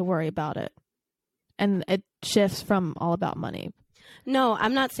have to worry about it. And it shifts from all about money. No,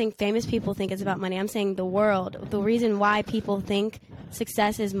 I'm not saying famous people think it's about money. I'm saying the world. The reason why people think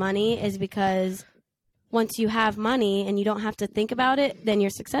success is money is because once you have money and you don't have to think about it, then you're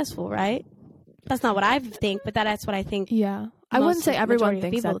successful, right? That's not what I think, but that's what I think. Yeah. I wouldn't say everyone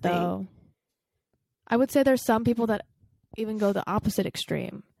thinks that, though. I would say there's some people that even go the opposite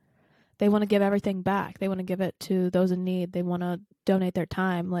extreme. They want to give everything back. They want to give it to those in need. They want to donate their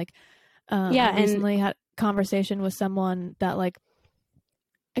time. Like, I recently had a conversation with someone that, like,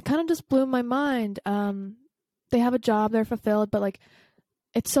 it kind of just blew my mind. They have a job, they're fulfilled, but, like,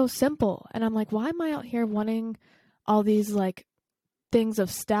 it's so simple. And I'm like, why am I out here wanting all these, like, things of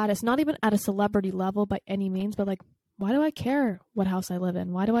status? Not even at a celebrity level by any means, but, like, why do I care what house I live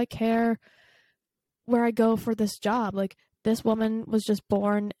in? Why do I care where I go for this job? Like, this woman was just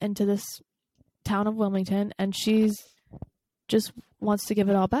born into this town of Wilmington, and she's just wants to give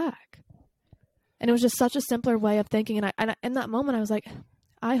it all back. And it was just such a simpler way of thinking. And in that moment, I was like,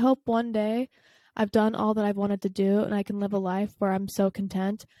 I hope one day I've done all that I've wanted to do, and I can live a life where I'm so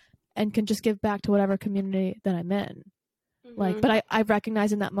content and can just give back to whatever community that I'm in. Mm-hmm. Like, but I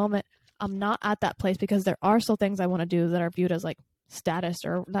recognize in that moment, I'm not at that place because there are still things I want to do that are viewed as, like, status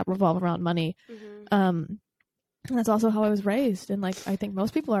or that revolve around money. Mm-hmm. And that's also how I was raised. And, like, I think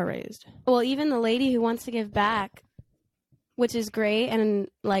most people are raised. Well, even the lady who wants to give back, which is great and,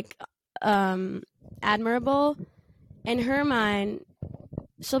 like, admirable, in her mind,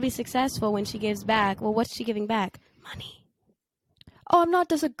 she'll be successful when she gives back. Well, what's she giving back? Money. Oh, I'm not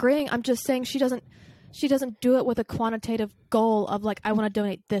disagreeing. I'm just saying she doesn't do it with a quantitative goal of, like, I want to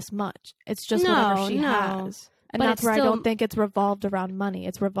donate this much. It's just whatever she has. And but that's where I don't think it's revolved around money.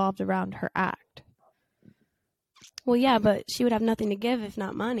 It's revolved around her act. Well, yeah, but she would have nothing to give if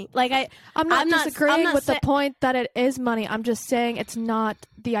not money. Like, I'm not disagreeing with the point that it is money. I'm just saying it's not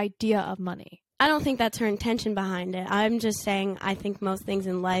the idea of money. I don't think that's her intention behind it. I'm just saying I think most things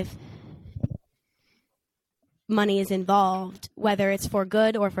in life, money is involved, whether it's for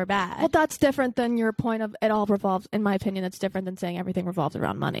good or for bad. Well, that's different than your point of it all revolves. In my opinion, that's different than saying everything revolves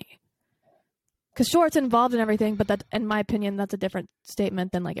around money. Because sure, it's involved in everything, but that, in my opinion, that's a different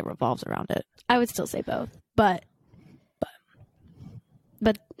statement than, like, it revolves around it. I would still say both, but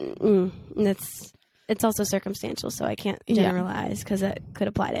it's also circumstantial, so I can't generalize because it could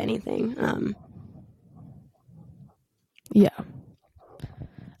apply to anything. Yeah.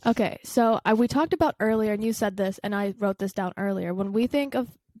 Okay, so we talked about earlier, and you said this, and I wrote this down earlier. When we think of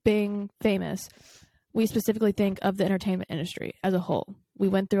being famous, we specifically think of the entertainment industry as a whole. We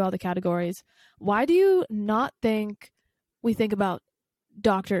went through all the categories. Why do you not think we think about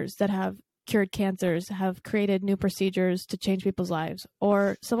doctors that have cured cancers, have created new procedures to change people's lives,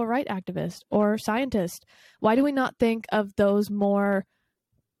 or civil rights activists, or scientists? Why do we not think of those more,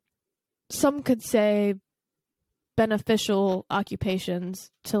 some could say, beneficial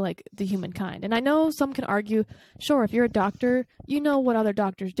occupations to, like, the humankind? And I know some can argue, sure, if you're a doctor, you know what other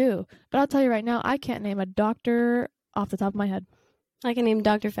doctors do. But I'll tell you right now, I can't name a doctor off the top of my head. I can name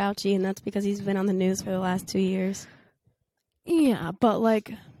Dr. Fauci, and that's because he's been on the news for the last 2 years. Yeah, but,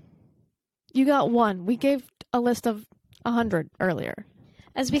 like, you got one. We gave a list of 100 earlier.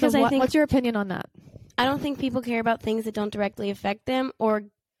 That's because so I think... What's your opinion on that? I don't think people care about things that don't directly affect them or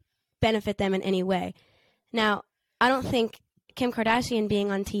benefit them in any way. Now, I don't think Kim Kardashian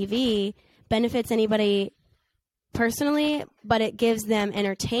being on TV benefits anybody personally, but it gives them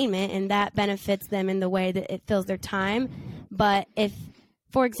entertainment, and that benefits them in the way that it fills their time. But if,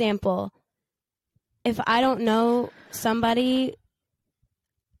 for example, if I don't know somebody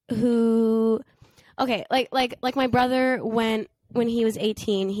who, okay, like my brother, when he was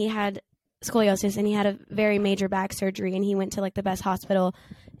 18, he had scoliosis and he had a very major back surgery, and he went to, like, the best hospital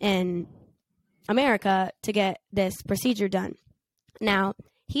in America to get this procedure done. Now,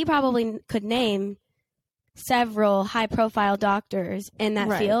 he probably could name several high-profile doctors in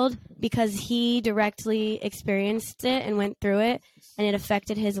that field because he directly experienced it and went through it, and it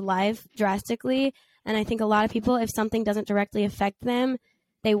affected his life drastically. And I think a lot of people, if something doesn't directly affect them,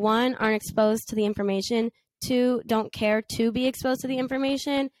 they, one, aren't exposed to the information, two, don't care to be exposed to the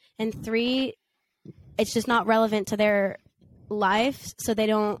information, and three, it's just not relevant to their life, so they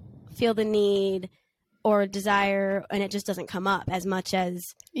don't feel the need or desire, and it just doesn't come up as much as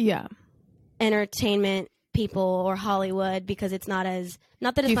entertainment people or Hollywood because it's not as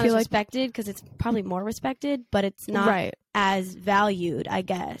not that it's not as respected because it's probably more respected, but it's not as valued, I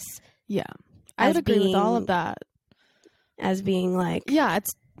guess. Yeah, I would agree with all of that. As being like, yeah,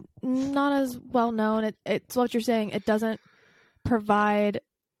 it's not as well known. It's what you're saying. It doesn't provide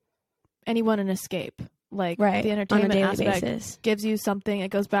anyone an escape. Like the entertainment aspect gives you something. It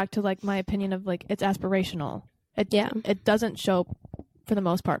goes back to like my opinion of like it's aspirational. It doesn't show, for the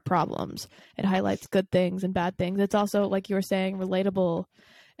most part, problems. It highlights good things and bad things. It's also, like you were saying, relatable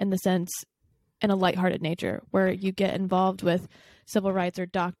in the sense, in a lighthearted nature, where you get involved with civil rights or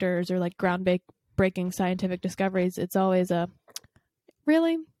doctors or like groundbreaking scientific discoveries. It's always a,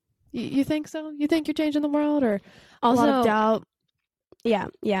 really? You think so? You think you're changing the world? Or also, a lot of doubt?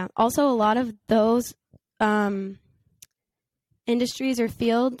 Yeah. Also, a lot of those industries or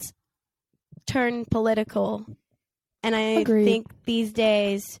fields turn political. And I think these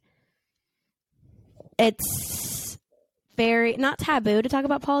days it's very not taboo to talk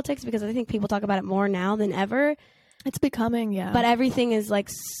about politics because I think people talk about it more now than ever. It's becoming, But everything is like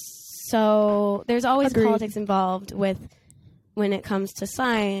so there's always politics involved with when it comes to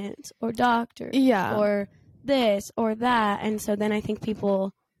science or doctors or this or that. And so then I think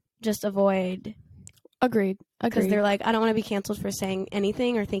people just avoid. Agreed. Because they're like, I don't want to be canceled for saying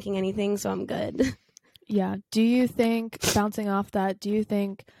anything or thinking anything, so I'm good. Yeah. Do you think, bouncing off that, do you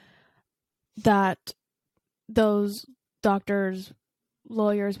think that those doctors,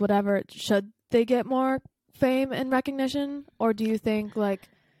 lawyers, whatever, should they get more fame and recognition? Or do you think, like,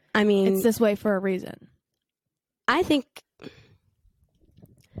 it's this way for a reason? I think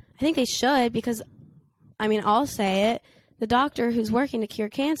they should because, I'll say it. The doctor who's working to cure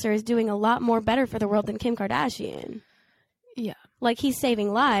cancer is doing a lot more better for the world than Kim Kardashian. Yeah. Like, he's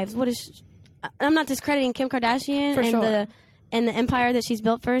saving lives. I'm not discrediting Kim Kardashian and the empire that she's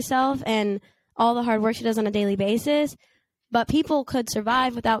built for herself and all the hard work she does on a daily basis. But people could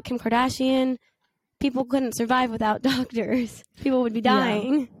survive without Kim Kardashian. People couldn't survive without doctors. People would be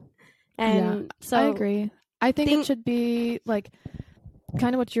dying. Yeah. And so I agree. I think it should be like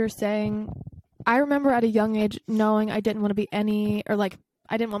kind of what you're saying. I remember at a young age knowing I didn't want to be I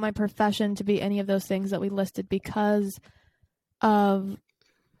didn't want my profession to be any of those things that we listed because of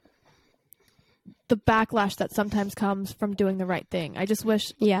the backlash that sometimes comes from doing the right thing. I just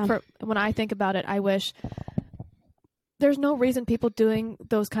wish, when I think about it, I wish there's no reason people doing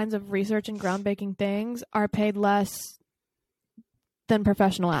those kinds of research and groundbreaking things are paid less than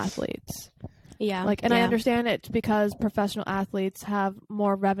professional athletes. Yeah. I understand it because professional athletes have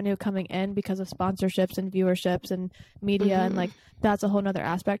more revenue coming in because of sponsorships and viewerships and media. Mm-hmm. And that's a whole nother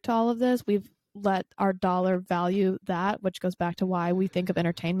aspect to all of this. We've let our dollar value that, which goes back to why we think of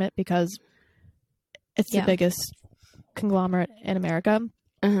entertainment because it's the biggest conglomerate in America.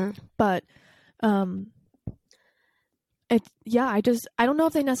 Uh-huh. But, I don't know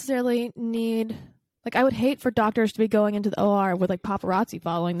if they necessarily need. I would hate for doctors to be going into the OR with paparazzi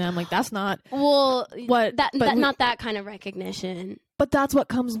following them. That's not not that kind of recognition. But that's what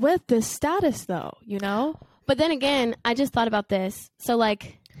comes with this status, though. You know. But then again, I just thought about this. So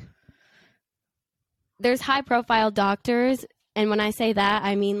there's high-profile doctors, and when I say that,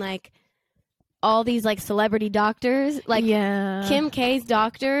 I mean all these celebrity doctors. Kim K's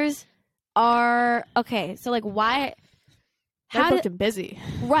doctors are okay. So why? They're booked and busy.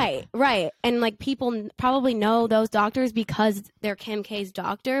 Right. And people probably know those doctors because they're Kim K's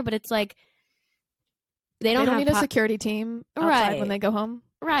doctor, but it's they don't need a security team outside when they go home.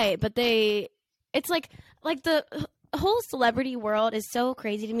 Right, but it's the whole celebrity world is so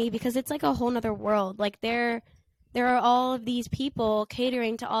crazy to me because it's a whole nother world. There are all of these people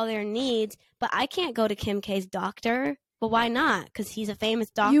catering to all their needs, but I can't go to Kim K's doctor. But why not? Because he's a famous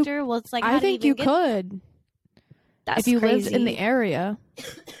doctor? I think you could. That's if you crazy. lived in the area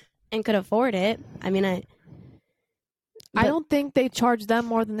and could afford it. I don't think they charge them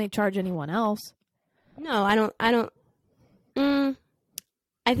more than they charge anyone else. No, I don't.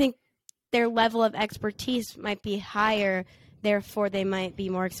 I think their level of expertise might be higher, therefore they might be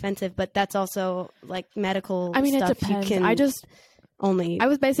more expensive. But that's also medical. Stuff it depends. I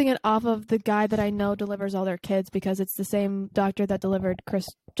was basing it off of the guy that I know delivers all their kids because it's the same doctor that delivered Kris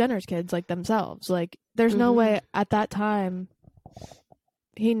Jenner's kids themselves. There's no way at that time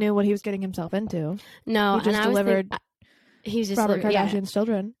he knew what he was getting himself into. No, he just delivered Robert Kardashian's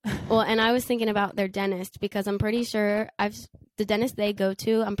children. Well, and I was thinking about their dentist because I'm pretty sure the dentist they go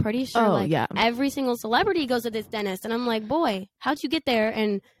to, I'm pretty sure every single celebrity goes to this dentist. And I'm like, boy, how'd you get there?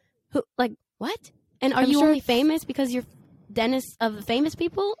 And who, what? And are you only famous because you're dentists of the famous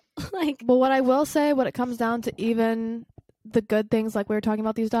people? Well, what I will say, what it comes down to, even the good things, like we were talking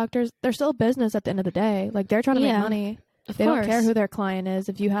about these doctors, they're still a business at the end of the day. Like, they're trying to make money. They don't care who their client is.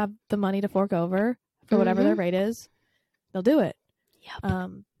 If you have the money to fork over for whatever their rate is, they'll do it. Yep.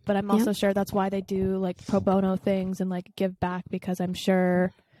 But I'm also sure that's why they do like pro bono things and like give back, because I'm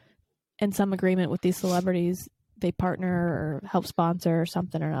sure in some agreement with these celebrities, they partner or help sponsor or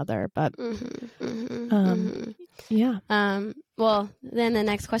something or another. But well, then the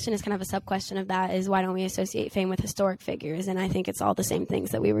next question is kind of a sub question of that, is why don't we associate fame with historic figures? And I think it's all the same things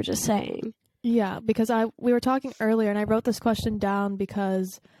that we were just saying. Yeah, because we were talking earlier, and I wrote this question down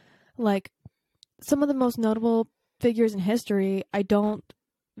because, like, some of the most notable figures in history I don't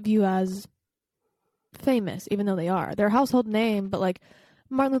view as famous, even though they are. They're a household name, but like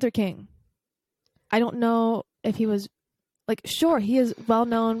Martin Luther King, I don't know if he was, like, sure, he is well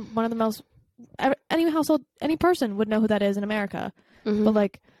known, one of the most, any person would know who that is in America. But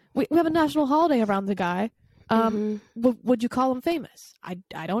like, we have a national holiday around the guy. Would you call him famous?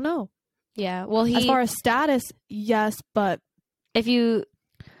 I don't know. Yeah, well, as far as status, yes, but in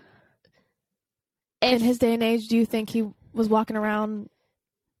his day and age, do you think he was walking around?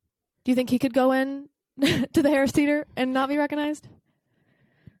 Do you think he could go in to the Harris Theater and not be recognized?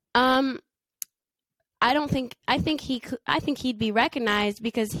 I don't think. I think he could. I think he'd be recognized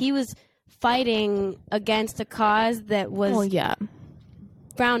because he was fighting against a cause that was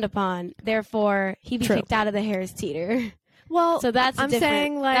frowned upon. Therefore, he'd be kicked out of the Harris Theater. Well, so that's a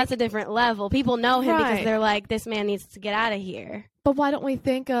different level. People know him because they're like, this man needs to get out of here. But why don't we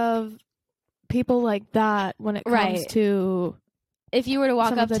think of people like that when it comes to? If you were to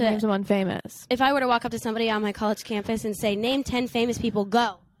walk up to name someone famous, if I were to walk up to somebody on my college campus and say, name 10 famous people,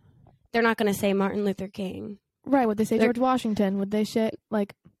 go, they're not going to say Martin Luther King. Right? Would they say George Washington? Would they say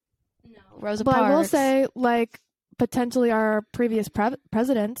like Rosa Parks? But I will say, like, potentially our previous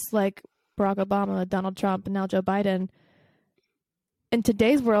presidents, like Barack Obama, Donald Trump, and now Joe Biden. In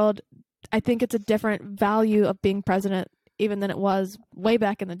today's world, I think it's a different value of being president even than it was way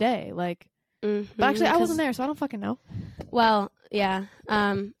back in the day. Like, but actually, I wasn't there, so I don't fucking know. Well, yeah.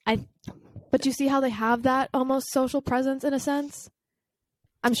 But you see how they have that almost social presence in a sense?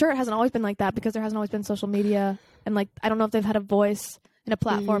 I'm sure it hasn't always been like that because there hasn't always been social media. And, like, I don't know if they've had a voice and a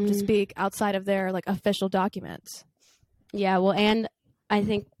platform to speak outside of their, like, official documents. Yeah, well, and I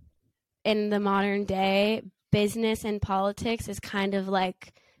think in the modern day, business and politics is kind of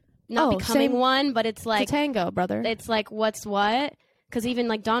like not becoming one, but it's like it's a tango, brother. It's like what's what? Because even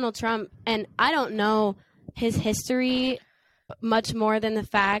like Donald Trump, and I don't know his history much more than the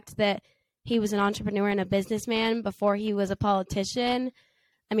fact that he was an entrepreneur and a businessman before he was a politician.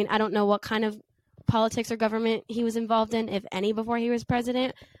 I mean, I don't know what kind of politics or government he was involved in, if any, before he was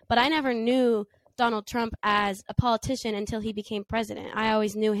president. But I never knew Donald Trump as a politician until he became president. I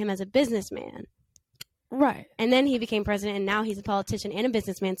always knew him as a businessman. Right. And then he became president, and now he's a politician and a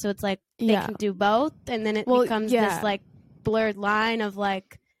businessman. So it's like they can do both, and then it becomes this like blurred line of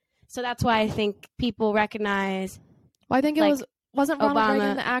like. So that's why I think people recognize. Well, I think it wasn't Ronald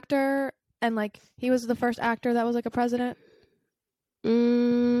Reagan the actor, and like he was the first actor that was like a president.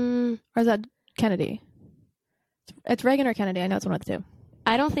 Or is that Kennedy? It's Reagan or Kennedy. I know it's one of the two.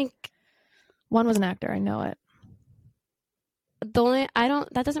 I don't think one was an actor. I know it.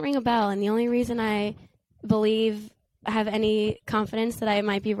 That doesn't ring a bell, and the only reason I have any confidence that I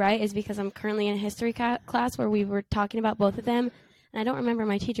might be right is because I'm currently in a history class where we were talking about both of them, and I don't remember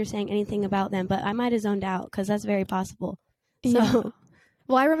my teacher saying anything about them, but I might have zoned out because that's very possible. So,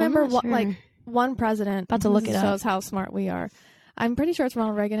 well, I remember like one president. About to look it up. Shows how smart we are. I'm pretty sure it's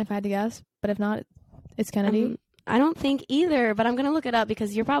Ronald Reagan if I had to guess, but if not, it's Kennedy. I don't think either, but I'm going to look it up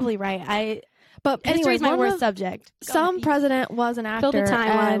because you're probably right. But history is my worst subject. Some president was an actor. Fill the time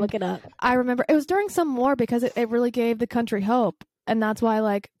while I look it up. I remember it was during some war because it really gave the country hope. And that's why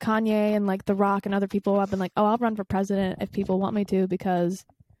like Kanye and like The Rock and other people have been like, oh, I'll run for president if people want me to because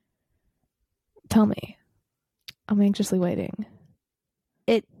tell me. I'm anxiously waiting.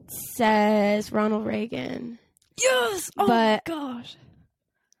 It says Ronald Reagan. Yes! Oh but my gosh.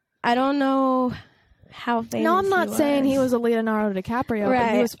 I don't know how famous No, I'm not saying he was a Leonardo DiCaprio. Right.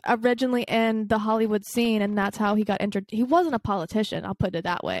 But he was originally in the Hollywood scene, and that's how he got entered. He wasn't a politician, I'll put it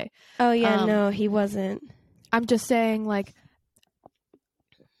that way. Oh, yeah, no, he wasn't. I'm just saying, like,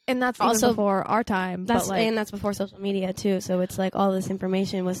 and that's also even before our time. And that's before social media, too. So it's like all this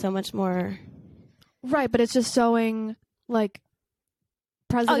information was so much more... Right, but it's just showing, like,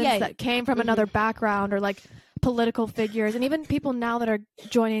 presidents that came from another background or, like, political figures. And even people now that are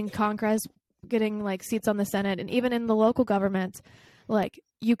joining Congress, getting, like, seats on the Senate, and even in the local government, like,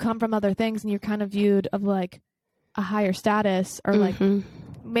 you come from other things and you're kind of viewed of, like, a higher status or, like,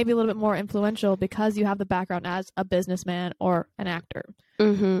 maybe a little bit more influential because you have the background as a businessman or an actor.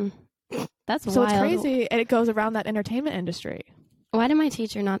 Mm-hmm. That's so wild. It's crazy, and it goes around that entertainment industry. Why did my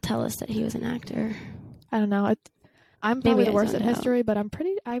teacher not tell us that he was an actor? I don't know. I'm probably the worst at history, but I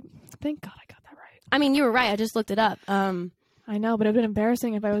thank God I got that right. I mean, you were right. I just looked it up. I know, but it would have been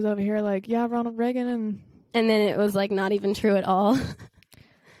embarrassing if I was over here like, yeah, Ronald Reagan, and then it was like not even true at all.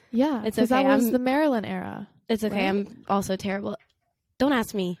 Yeah, it's okay. That was the Maryland era. It's okay. Right? I'm also terrible. Don't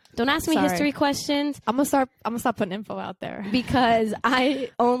ask me Sorry. history questions. I'm gonna start putting info out there because I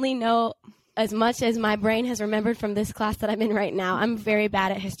only know as much as my brain has remembered from this class that I'm in right now. I'm very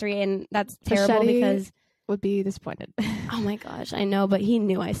bad at history, and that's terrible because would be disappointed. Oh my gosh, I know, but he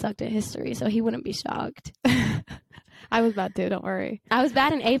knew I sucked at history, so he wouldn't be shocked. I was bad too. Don't worry. I was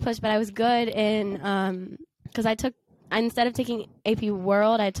bad in A-Push, but I was good in because instead of taking AP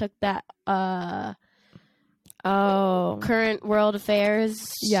World, I took that current world affairs.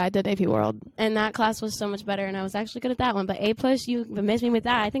 Yeah, I did AP World, and that class was so much better, and I was actually good at that one. But A-Push, you missed me with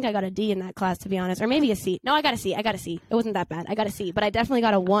that. I think I got a D in that class, to be honest, or maybe a C. No, I got a C. It wasn't that bad. I got a C, but I definitely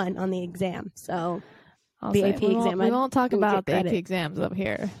got a 1 on the exam. So the AP exam. We won't talk about the AP exams up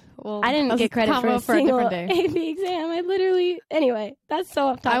here. Well, I didn't get credit for a single AP exam. I literally. Anyway, that's so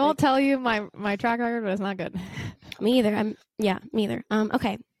off topic. I won't tell you my track record, but it's not good. Me either. Me either.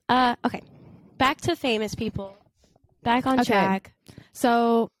 Okay. Okay. Back to famous people. Back on track.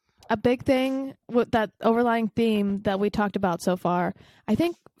 So a big thing with that overlying theme that we talked about so far, I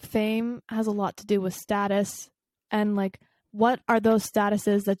think fame has a lot to do with status, and like, what are those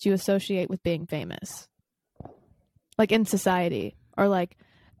statuses that you associate with being famous? Like in society, or like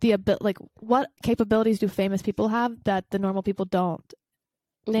what capabilities do famous people have that the normal people don't?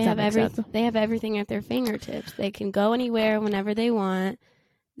 They have everything at their fingertips. They can go anywhere whenever they want.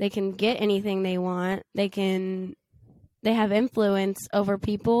 They can get anything they want. They have influence over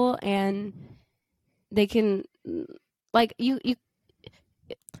people, and they can, like,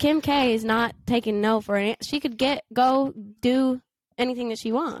 Kim K is not taking no for it. She could go do anything that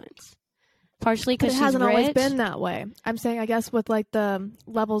she wants. Partially because it hasn't always been that way. I'm saying, I guess, with like the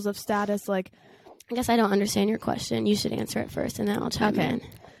levels of status, like, I guess I don't understand your question. You should answer it first, and then I'll chime in.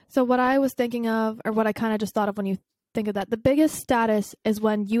 So what I was thinking of, or what I kind of just thought of when you think of that, the biggest status is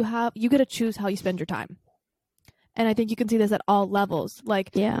when you get to choose how you spend your time. And I think you can see this at all levels,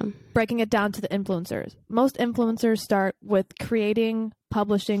 like breaking it down to the influencers. Most influencers start with creating,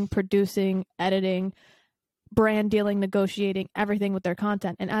 publishing, producing, editing, brand dealing, negotiating, everything with their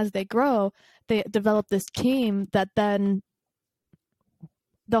content. And as they grow, they develop this team that then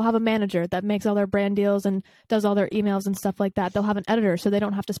they'll have a manager that makes all their brand deals and does all their emails and stuff like that. They'll have an editor so they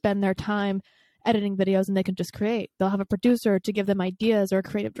don't have to spend their time editing videos, and they can just create. They'll have a producer to give them ideas, or a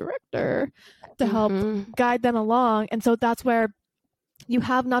creative director to help guide them along. And so that's where you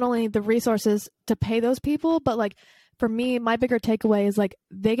have not only the resources to pay those people, but like, for me, my bigger takeaway is like,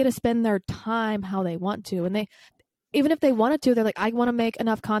 they get to spend their time how they want to. And even if they wanted to, they're like, I want to make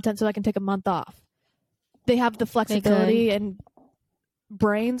enough content so I can take a month off. They have the flexibility and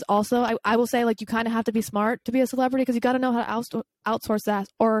brains also. I will say, like, you kind of have to be smart to be a celebrity, because you got to know how to outsource that,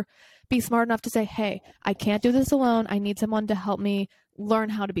 or be smart enough to say, hey, I can't do this alone. I need someone to help me learn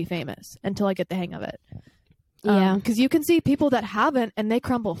how to be famous until I get the hang of it. Yeah. Because you can see people that haven't, and they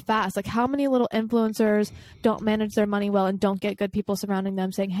crumble fast. Like, how many little influencers don't manage their money well and don't get good people surrounding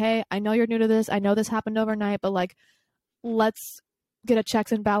them saying, hey, I know you're new to this. I know this happened overnight, but like, let's get a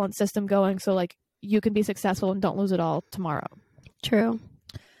checks and balance system going so like you can be successful and don't lose it all tomorrow. True.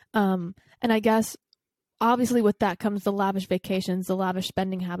 And I guess obviously with that comes the lavish vacations, the lavish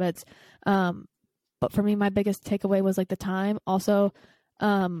spending habits. But for me, my biggest takeaway was like the time. Also,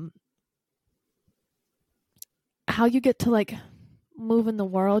 how you get to like move in the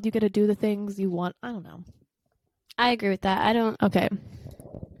world, you get to do the things you want. I don't know. I agree with that. I don't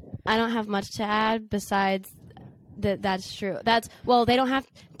have much to add besides that's true. They don't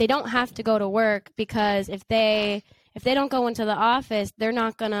have to go to work, because if they don't go into the office, they're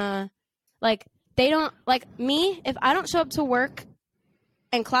not gonna me, if I don't show up to work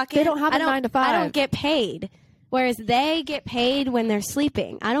and clock in, they don't have a 9 to 5. I don't get paid. Whereas they get paid when they're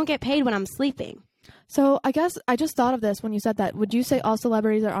sleeping. I don't get paid when I'm sleeping. So I guess I just thought of this when you said that. Would you say all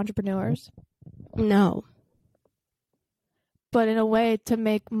celebrities are entrepreneurs? No. But in a way, to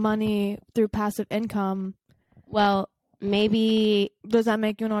make money through passive income. Well, maybe. Does that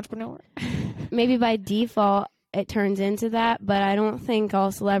make you an entrepreneur? Maybe by default it turns into that, but I don't think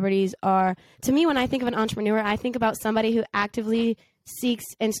all celebrities are. To me, when I think of an entrepreneur, I think about somebody who actively seeks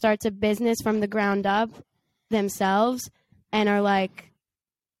and starts a business from the ground up themselves and are like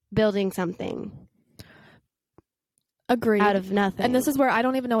building something. Agreed. out of nothing. And this is where I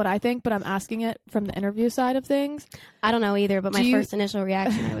don't even know what I think, but I'm asking it from the interview side of things. I don't know either, but my first initial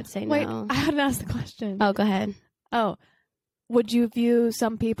reaction, I would say Wait, no. I hadn't asked the question. Oh, go ahead. Oh, would you view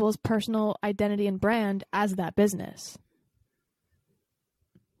some people's personal identity and brand as that business?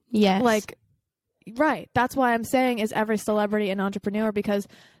 Yes. Like, right. That's why I'm saying, is every celebrity an entrepreneur? Because,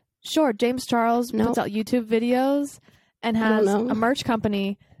 sure, James Charles puts out YouTube videos and has a merch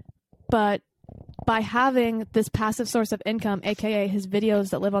company, but by having this passive source of income, aka his videos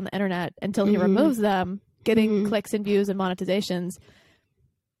that live on the internet until he removes them, getting clicks and views and monetizations,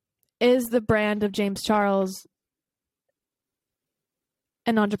 is the brand of James Charles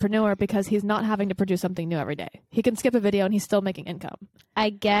an entrepreneur because he's not having to produce something new every day. He can skip a video and he's still making income.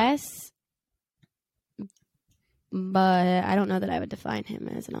 I guess, but I don't know that I would define him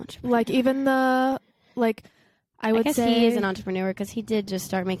as an entrepreneur. Like, even I would say he is an entrepreneur because he did just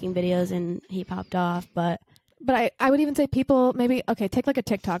start making videos and he popped off, but I would even say people maybe, okay, take like a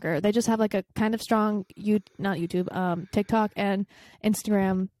TikToker. They just have like a kind of strong, TikTok and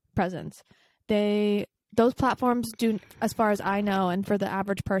Instagram presence. Those platforms do, as far as I know, and for the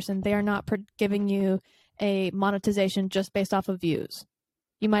average person, they are not giving you a monetization just based off of views.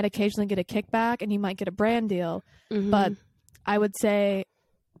 You might occasionally get a kickback and you might get a brand deal, but I would say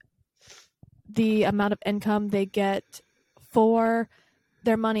the amount of income they get for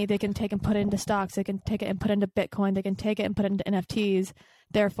their money, they can take and put into stocks, they can take it and put into Bitcoin, they can take it and put it into NFTs.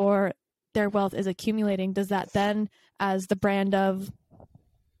 Therefore, their wealth is accumulating. Does that then, as the brand of,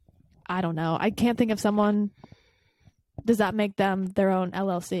 I don't know, I can't think of someone, does that make them their own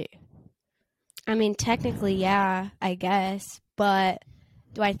LLC? I mean, technically, yeah, I guess, but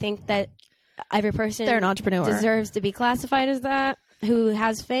do I think that every person they're an entrepreneur deserves to be classified as that, who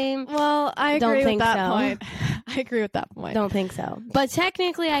has fame? Well, I agree with that point. I agree with that point. Don't think so. But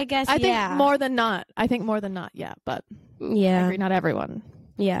technically, I guess, I think more than not. I think more than not, yeah. But yeah, I agree, not everyone.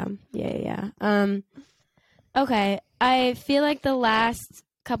 Yeah. Okay, I feel like the last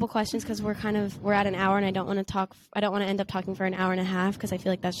couple questions, because we're at an hour, and I don't want to end up talking for an hour and a half because I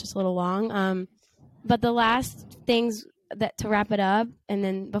feel like that's just a little long. But the last things that to wrap it up, and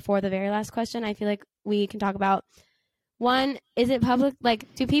then before the very last question, I feel like we can talk about. One, is it public?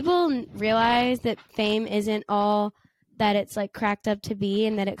 Like, do people realize that fame isn't all that it's like cracked up to be,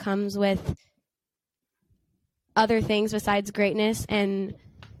 and that it comes with other things besides greatness and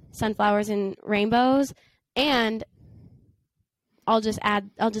sunflowers and rainbows? And I'll just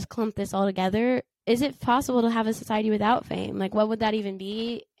clump this all together. Is it possible to have a society without fame? Like, what would that even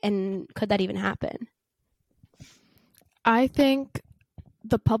be? And could that even happen? I think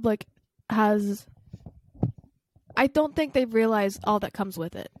the public I don't think they realize all that comes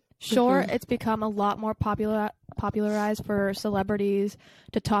with it. Sure, it's become a lot more popularized for celebrities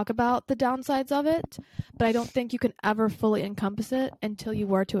to talk about the downsides of it, but I don't think you can ever fully encompass it until you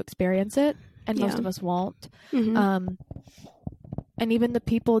were to experience it, and most of us won't. And even the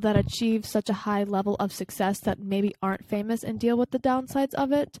people that achieve such a high level of success that maybe aren't famous and deal with the downsides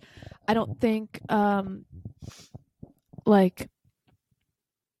of it, I don't think like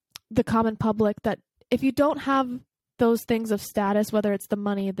the common public, that if you don't have those things of status, whether it's the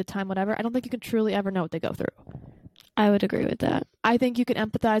money, the time, whatever, I don't think you can truly ever know what they go through. I would agree with that. I think you can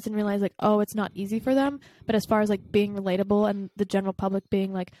empathize and realize, like, oh, it's not easy for them. But as far as, like, being relatable and the general public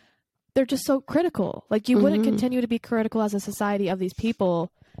being, like, they're just so critical. Like, you wouldn't continue to be critical as a society of these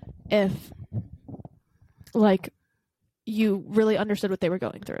people if, like, you really understood what they were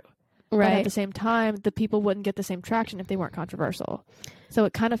going through. Right. But at the same time, the people wouldn't get the same traction if they weren't controversial. So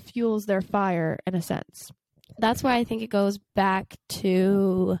it kind of fuels their fire in a sense. That's why I think it goes back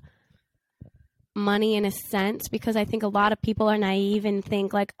to money in a sense, because I think a lot of people are naive and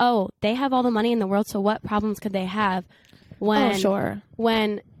think like, oh, they have all the money in the world, so what problems could they have?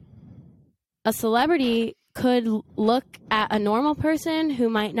 When a celebrity could look at a normal person who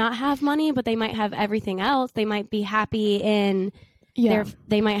might not have money, but they might have everything else. They might be happy in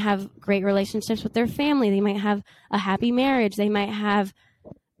they might have great relationships with their family. They might have a happy marriage. They might have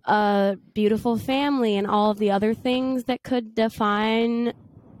a beautiful family and all of the other things that could define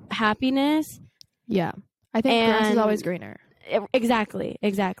happiness. Yeah. I think grass is always greener. Exactly.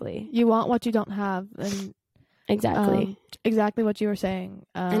 You want what you don't have. And exactly what you were saying.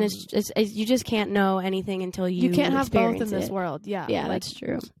 And it's you just can't know anything until you can't have both in this world. Yeah, that's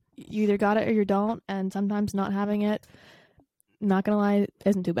true. You either got it or you don't, and sometimes not having it, not gonna lie,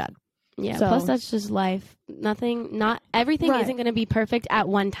 isn't too bad. Yeah. So, plus, that's just life. Not everything isn't going to be perfect at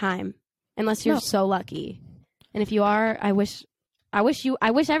one time, unless you're so lucky. And if you are, I wish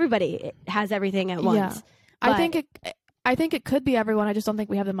everybody has everything at once. Yeah. I think it could be everyone. I just don't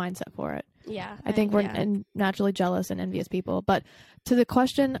think we have the mindset for it. Yeah. I think we're naturally jealous and envious people. But to the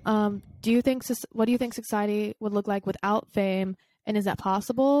question, what do you think society would look like without fame, and is that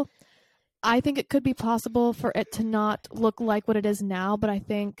possible? I think it could be possible for it to not look like what it is now, but I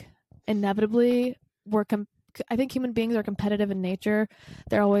think inevitably I think human beings are competitive in nature.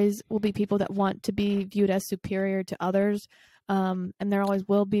 There always will be people that want to be viewed as superior to others, and there always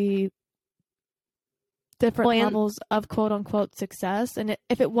will be different levels of quote-unquote success. And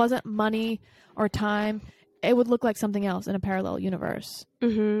if it wasn't money or time, it would look like something else in a parallel universe.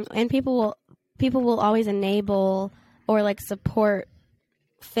 Mm-hmm. And people will always enable or like support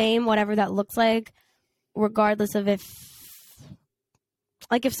fame, whatever that looks like, regardless of if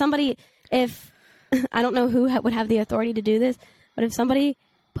I don't know who would have the authority to do this, but if somebody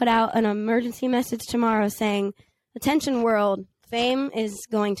put out an emergency message tomorrow saying, attention world, fame is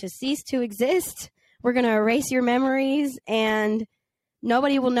going to cease to exist, we're going to erase your memories and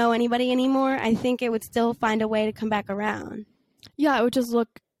nobody will know anybody anymore, I think it would still find a way to come back around. Yeah,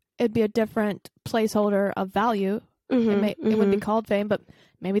 it'd be a different placeholder of value. Mm-hmm, it wouldn't be called fame, but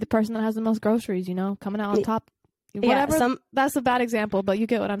maybe the person that has the most groceries, coming out on top. Whatever. Yeah, that's a bad example, but you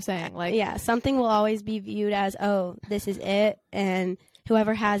get what I'm saying. Like, yeah, something will always be viewed as, oh, this is it, and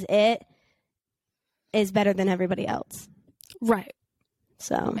whoever has it is better than everybody else. Right.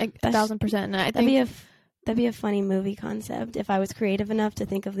 So 1,000%. And I think that'd be a funny movie concept if I was creative enough to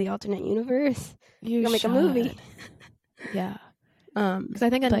think of the alternate universe. You should make a movie. Yeah. Because I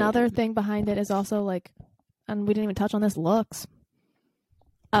think another thing behind it is also like, and we didn't even touch on this, looks.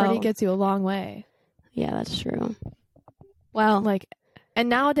 Pretty gets you a long way. Yeah, that's true. Well, and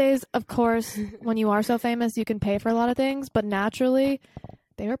nowadays, of course, when you are so famous, you can pay for a lot of things, but naturally,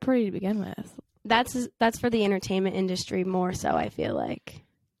 they were pretty to begin with. That's for the entertainment industry more so, I feel like.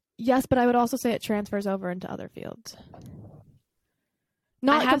 Yes, but I would also say it transfers over into other fields.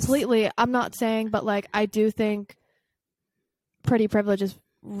 Not completely. I'm not saying, but I do think pretty privilege is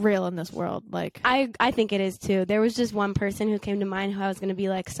real in this world. I think it is too. There was just one person who came to mind who I was going to be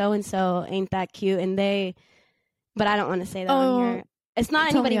like, so and so ain't that cute, but I don't want to say that on here. It's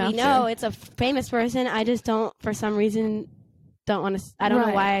not anybody we know. It's a famous person. I just don't, for some reason, don't want to. I don't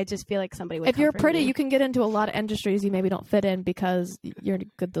know why. I just feel like somebody would. If you're pretty, you can get into a lot of industries you maybe don't fit in because you're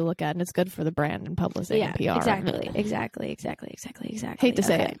good to look at, and it's good for the brand and publicity and PR. Exactly. Hate to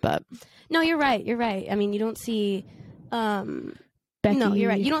say it, but no, you're right. I mean, you don't see. Becky. No, you're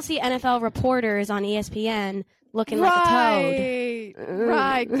right. You don't see NFL reporters on ESPN looking like a toad.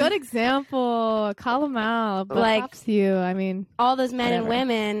 Right. Good example. Call them out. But props to you. I mean, all those men and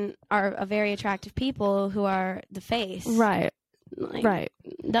women are very attractive people who are the face. Right. Right.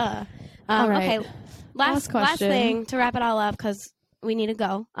 Duh. All right. Okay. Last thing to wrap it all up because we need to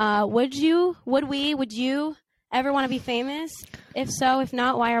go. Would you ever want to be famous? If so, if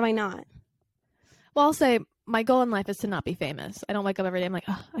not, why or why not? Well, I'll say my goal in life is to not be famous. I don't wake up every day. I'm like,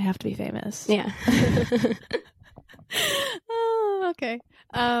 oh, I have to be famous. Yeah. Oh, okay.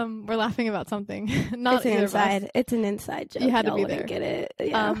 We're laughing about something. Not It's an inside joke. You had to be there. Get it.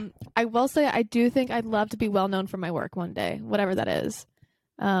 Yeah. I will say I do think I'd love to be well known for my work one day, whatever that is.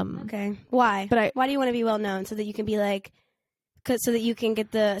 Okay. Why? Why do you want to be well known? So that you can be so that you can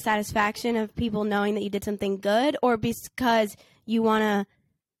get the satisfaction of people knowing that you did something good, or because you want to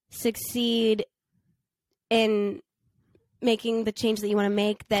succeed in making the change that you want to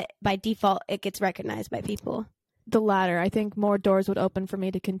make, that by default it gets recognized by people? The latter. I think more doors would open for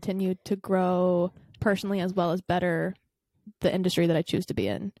me to continue to grow personally as well as better the industry that I choose to be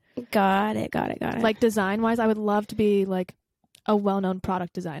in. Got it. Design wise, I would love to be a well-known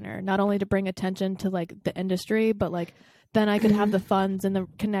product designer, not only to bring attention to the industry, but then I could have the funds and the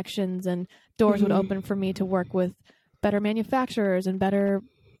connections, and doors would open for me to work with better manufacturers and better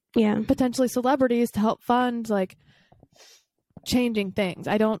potentially celebrities to help fund changing things.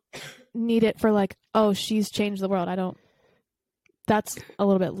 I don't need it for oh, she's changed the world. That's a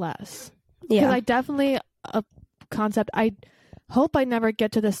little bit less. Yeah. Because I definitely a concept. I hope I never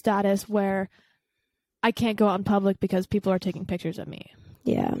get to the status where I can't go out in public because people are taking pictures of me.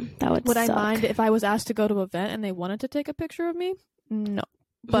 Yeah, that would I mind if I was asked to go to an event and they wanted to take a picture of me? No.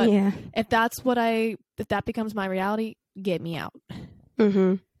 But if that becomes my reality, get me out.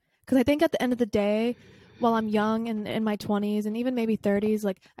 Mm-hmm. Because I think at the end of the day, while I'm young and in my 20s and even maybe 30s,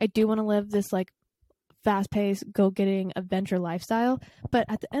 I do want to live this fast-paced, go-getting adventure lifestyle. But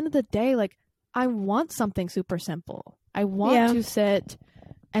at the end of the day, I want something super simple. I want to sit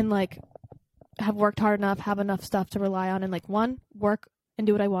and have worked hard enough, have enough stuff to rely on, and work and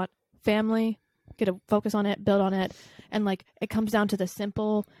do what I want. Family, get a focus on it, build on it, and it comes down to the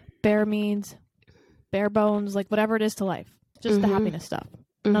simple, bare bones, whatever it is to life, just the happiness stuff.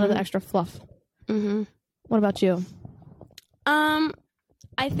 None of the extra fluff. Mm-hmm. What about you?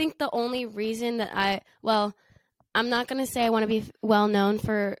 I think the only reason that I'm not going to say I want to be well known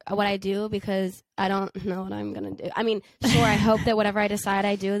for what I do because I don't know what I'm going to do. I mean, sure, I hope that whatever I decide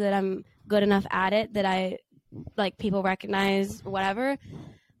I do, that I'm good enough at it, that I, like, people recognize whatever.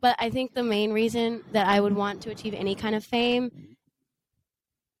 But I think the main reason that I would want to achieve any kind of fame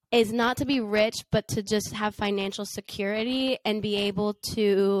is not to be rich, but to just have financial security and be able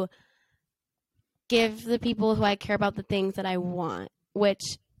to give the people who I care about the things that I want,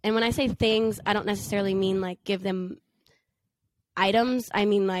 and when I say things, I don't necessarily mean like give them items. I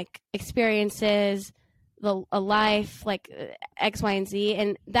mean like experiences, a life, like X, Y, and Z.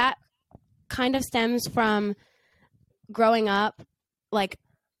 And that kind of stems from growing up. Like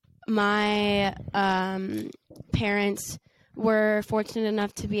my parents were fortunate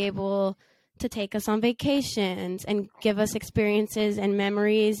enough to be able to take us on vacations and give us experiences and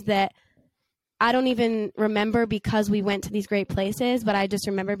memories that I don't even remember because we went to these great places, but I just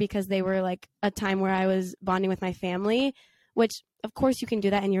remember because they were like a time where I was bonding with my family, which of course you can do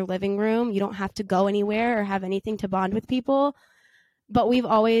that in your living room. You don't have to go anywhere or have anything to bond with people. But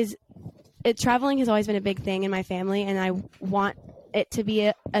traveling has always been a big thing in my family, and I want it to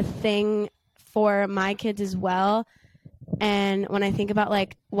be a thing for my kids as well. And when I think about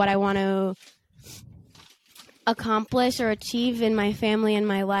like what I want to accomplish or achieve in my family and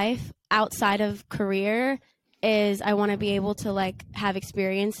my life outside of career is I want to be able to like have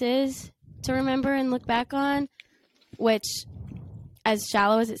experiences to remember and look back on, which as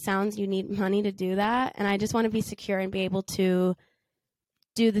shallow as it sounds, you need money to do that. And I just want to be secure and be able to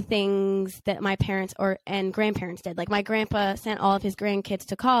do the things that my parents and grandparents did. Like my grandpa sent all of his grandkids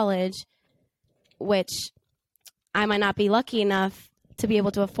to college, which I might not be lucky enough to be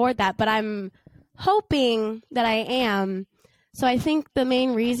able to afford that, but I'm hoping that I am. So I think the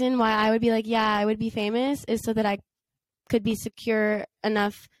main reason why I would be like, yeah, I would be famous is so that I could be secure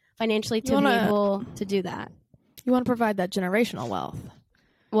enough financially to be able to do that. You want to provide that generational wealth.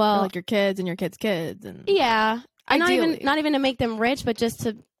 Well, for like your kids and your kids' kids. And yeah. And not even to make them rich, but just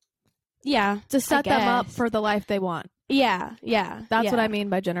to set them up for the life they want. Yeah. That's what I mean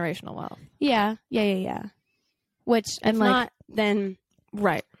by generational wealth. Yeah. Which, and if like, not, then...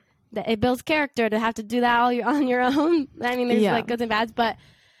 Right. It builds character to have to do that all on your own. I mean, there's like goods and bads, but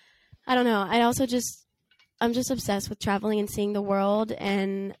I don't know. I'm just obsessed with traveling and seeing the world.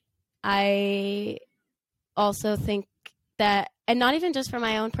 And I also think that, and not even just for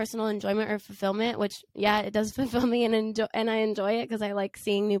my own personal enjoyment or fulfillment, which, yeah, it does fulfill me and I enjoy it because I like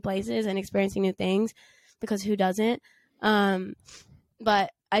seeing new places and experiencing new things, because who doesn't?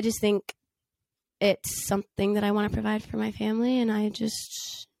 But I just think it's something that I want to provide for my family, and I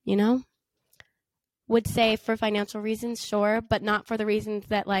just... would say for financial reasons, sure, but not for the reasons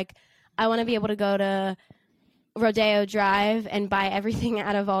that, like, I want to be able to go to Rodeo Drive and buy everything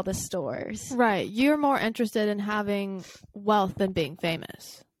out of all the stores. Right. You're more interested in having wealth than being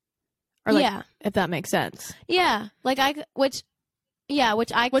famous. Or like, yeah. If that makes sense. Yeah. Like, which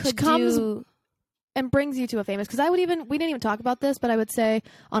could comes do... and brings you to a famous, because we didn't even talk about this, but I would say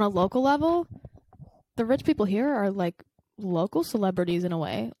on a local level, the rich people here are like local celebrities in a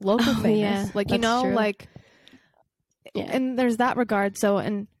way, local famous. Yeah, like, true. Like, yeah. And there's that regard. So,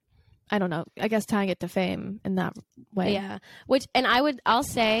 and I don't know, I guess tying it to fame in that way. Yeah. I'll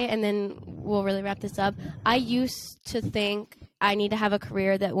say, and then we'll really wrap this up. I used to think I need to have a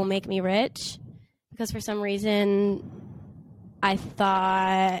career that will make me rich, because for some reason I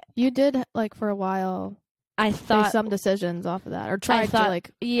thought you did, like, for a while. I thought some decisions off of that, or tried to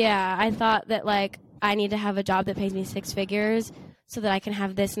like. Yeah. I thought that, like, I need to have a job that pays me 6 figures so that I can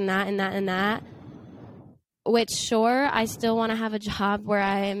have this and that and that and that. Which, sure, I still want to have a job where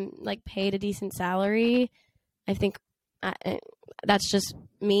I'm, like, paid a decent salary. I think that's just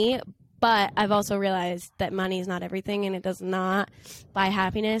me. But I've also realized that money is not everything, and it does not buy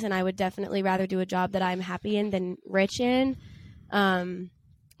happiness. And I would definitely rather do a job that I'm happy in than rich in.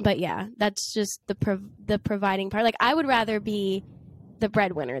 But yeah, that's just the providing part. Like, I would rather be the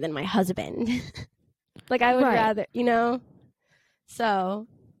breadwinner than my husband. Like, I would rather, so.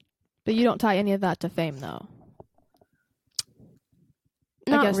 But you don't tie any of that to fame, though.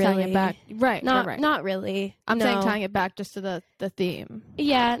 Not I guess really. Tying it back. Right. Not really. I'm saying tying it back just to the theme.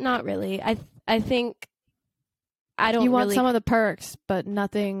 Yeah, not really. I think I don't. You want some of the perks, but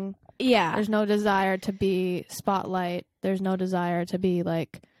nothing. Yeah. There's no desire to be spotlight. There's no desire to be,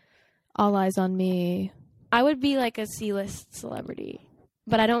 like, all eyes on me. I would be like a C-list celebrity,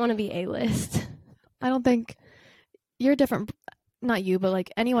 but I don't want to be A-list. I don't think you're different. not you, but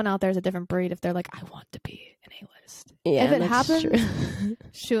like anyone out there is a different breed if they're like, I want to be an A-list. Yeah, if it happens,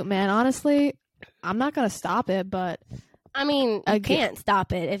 shoot, man, honestly, I'm not going to stop it, but I mean, you can't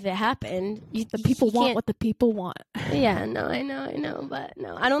stop it if it happened. The people want what the people want. Yeah, no, I know, but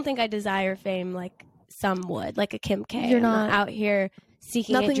no, I don't think I desire fame like some would, like a Kim K. You're I'm not out here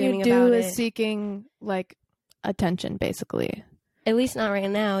seeking nothing it, dreaming you do about is it. seeking like attention, basically. At least not right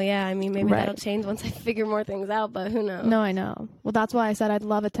now. Yeah, I mean, maybe that'll change once I figure more things out, but who knows? No, I know. Well, that's why I said I'd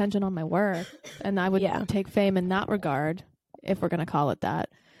love attention on my work, and I would take fame in that regard, if we're going to call it that.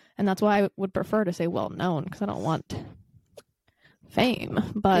 And that's why I would prefer to say well-known, because I don't want fame.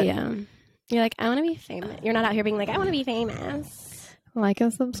 But yeah, you're like, I want to be famous. You're not out here being like, I want to be famous. Like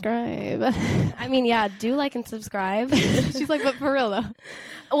and subscribe. I mean, yeah, do like and subscribe. She's like, but for real, though.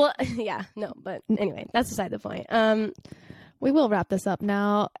 Well, yeah, no, but anyway, that's beside the point. We will wrap this up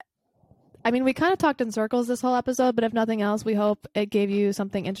now. I mean, we kind of talked in circles this whole episode, but if nothing else, we hope it gave you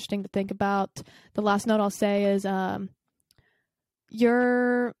something interesting to think about. The last note I'll say is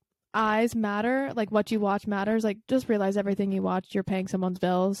your eyes matter. Like, what you watch matters. Like, just realize everything you watch, you're paying someone's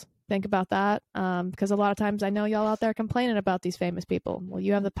bills. Think about that. Because a lot of times I know y'all out there complaining about these famous people. Well,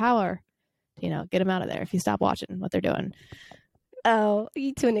 you have the power to, get them out of there if you stop watching what they're doing. Oh,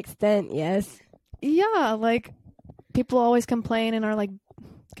 to an extent, yes. Yeah, like, people always complain and are like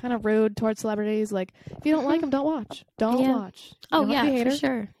kind of rude towards celebrities. Like, if you don't like them, don't watch. Don't watch. Oh, yeah, for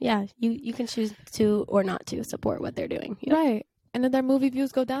sure. Yeah, you can choose to or not to support what they're doing. Yep. Right. And if their movie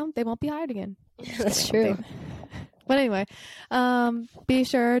views go down, they won't be hired again. That's true. But anyway, be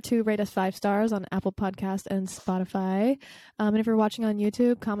sure to rate us 5 stars on Apple Podcast and Spotify. And if you're watching on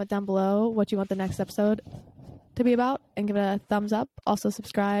YouTube, comment down below what you want the next episode to be about and give it a thumbs up. Also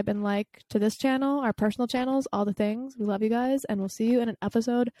subscribe and like to this channel, our personal channels, all the things. We love you guys, and we'll see you in an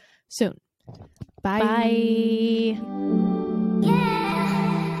episode soon. Bye. Bye. Yeah.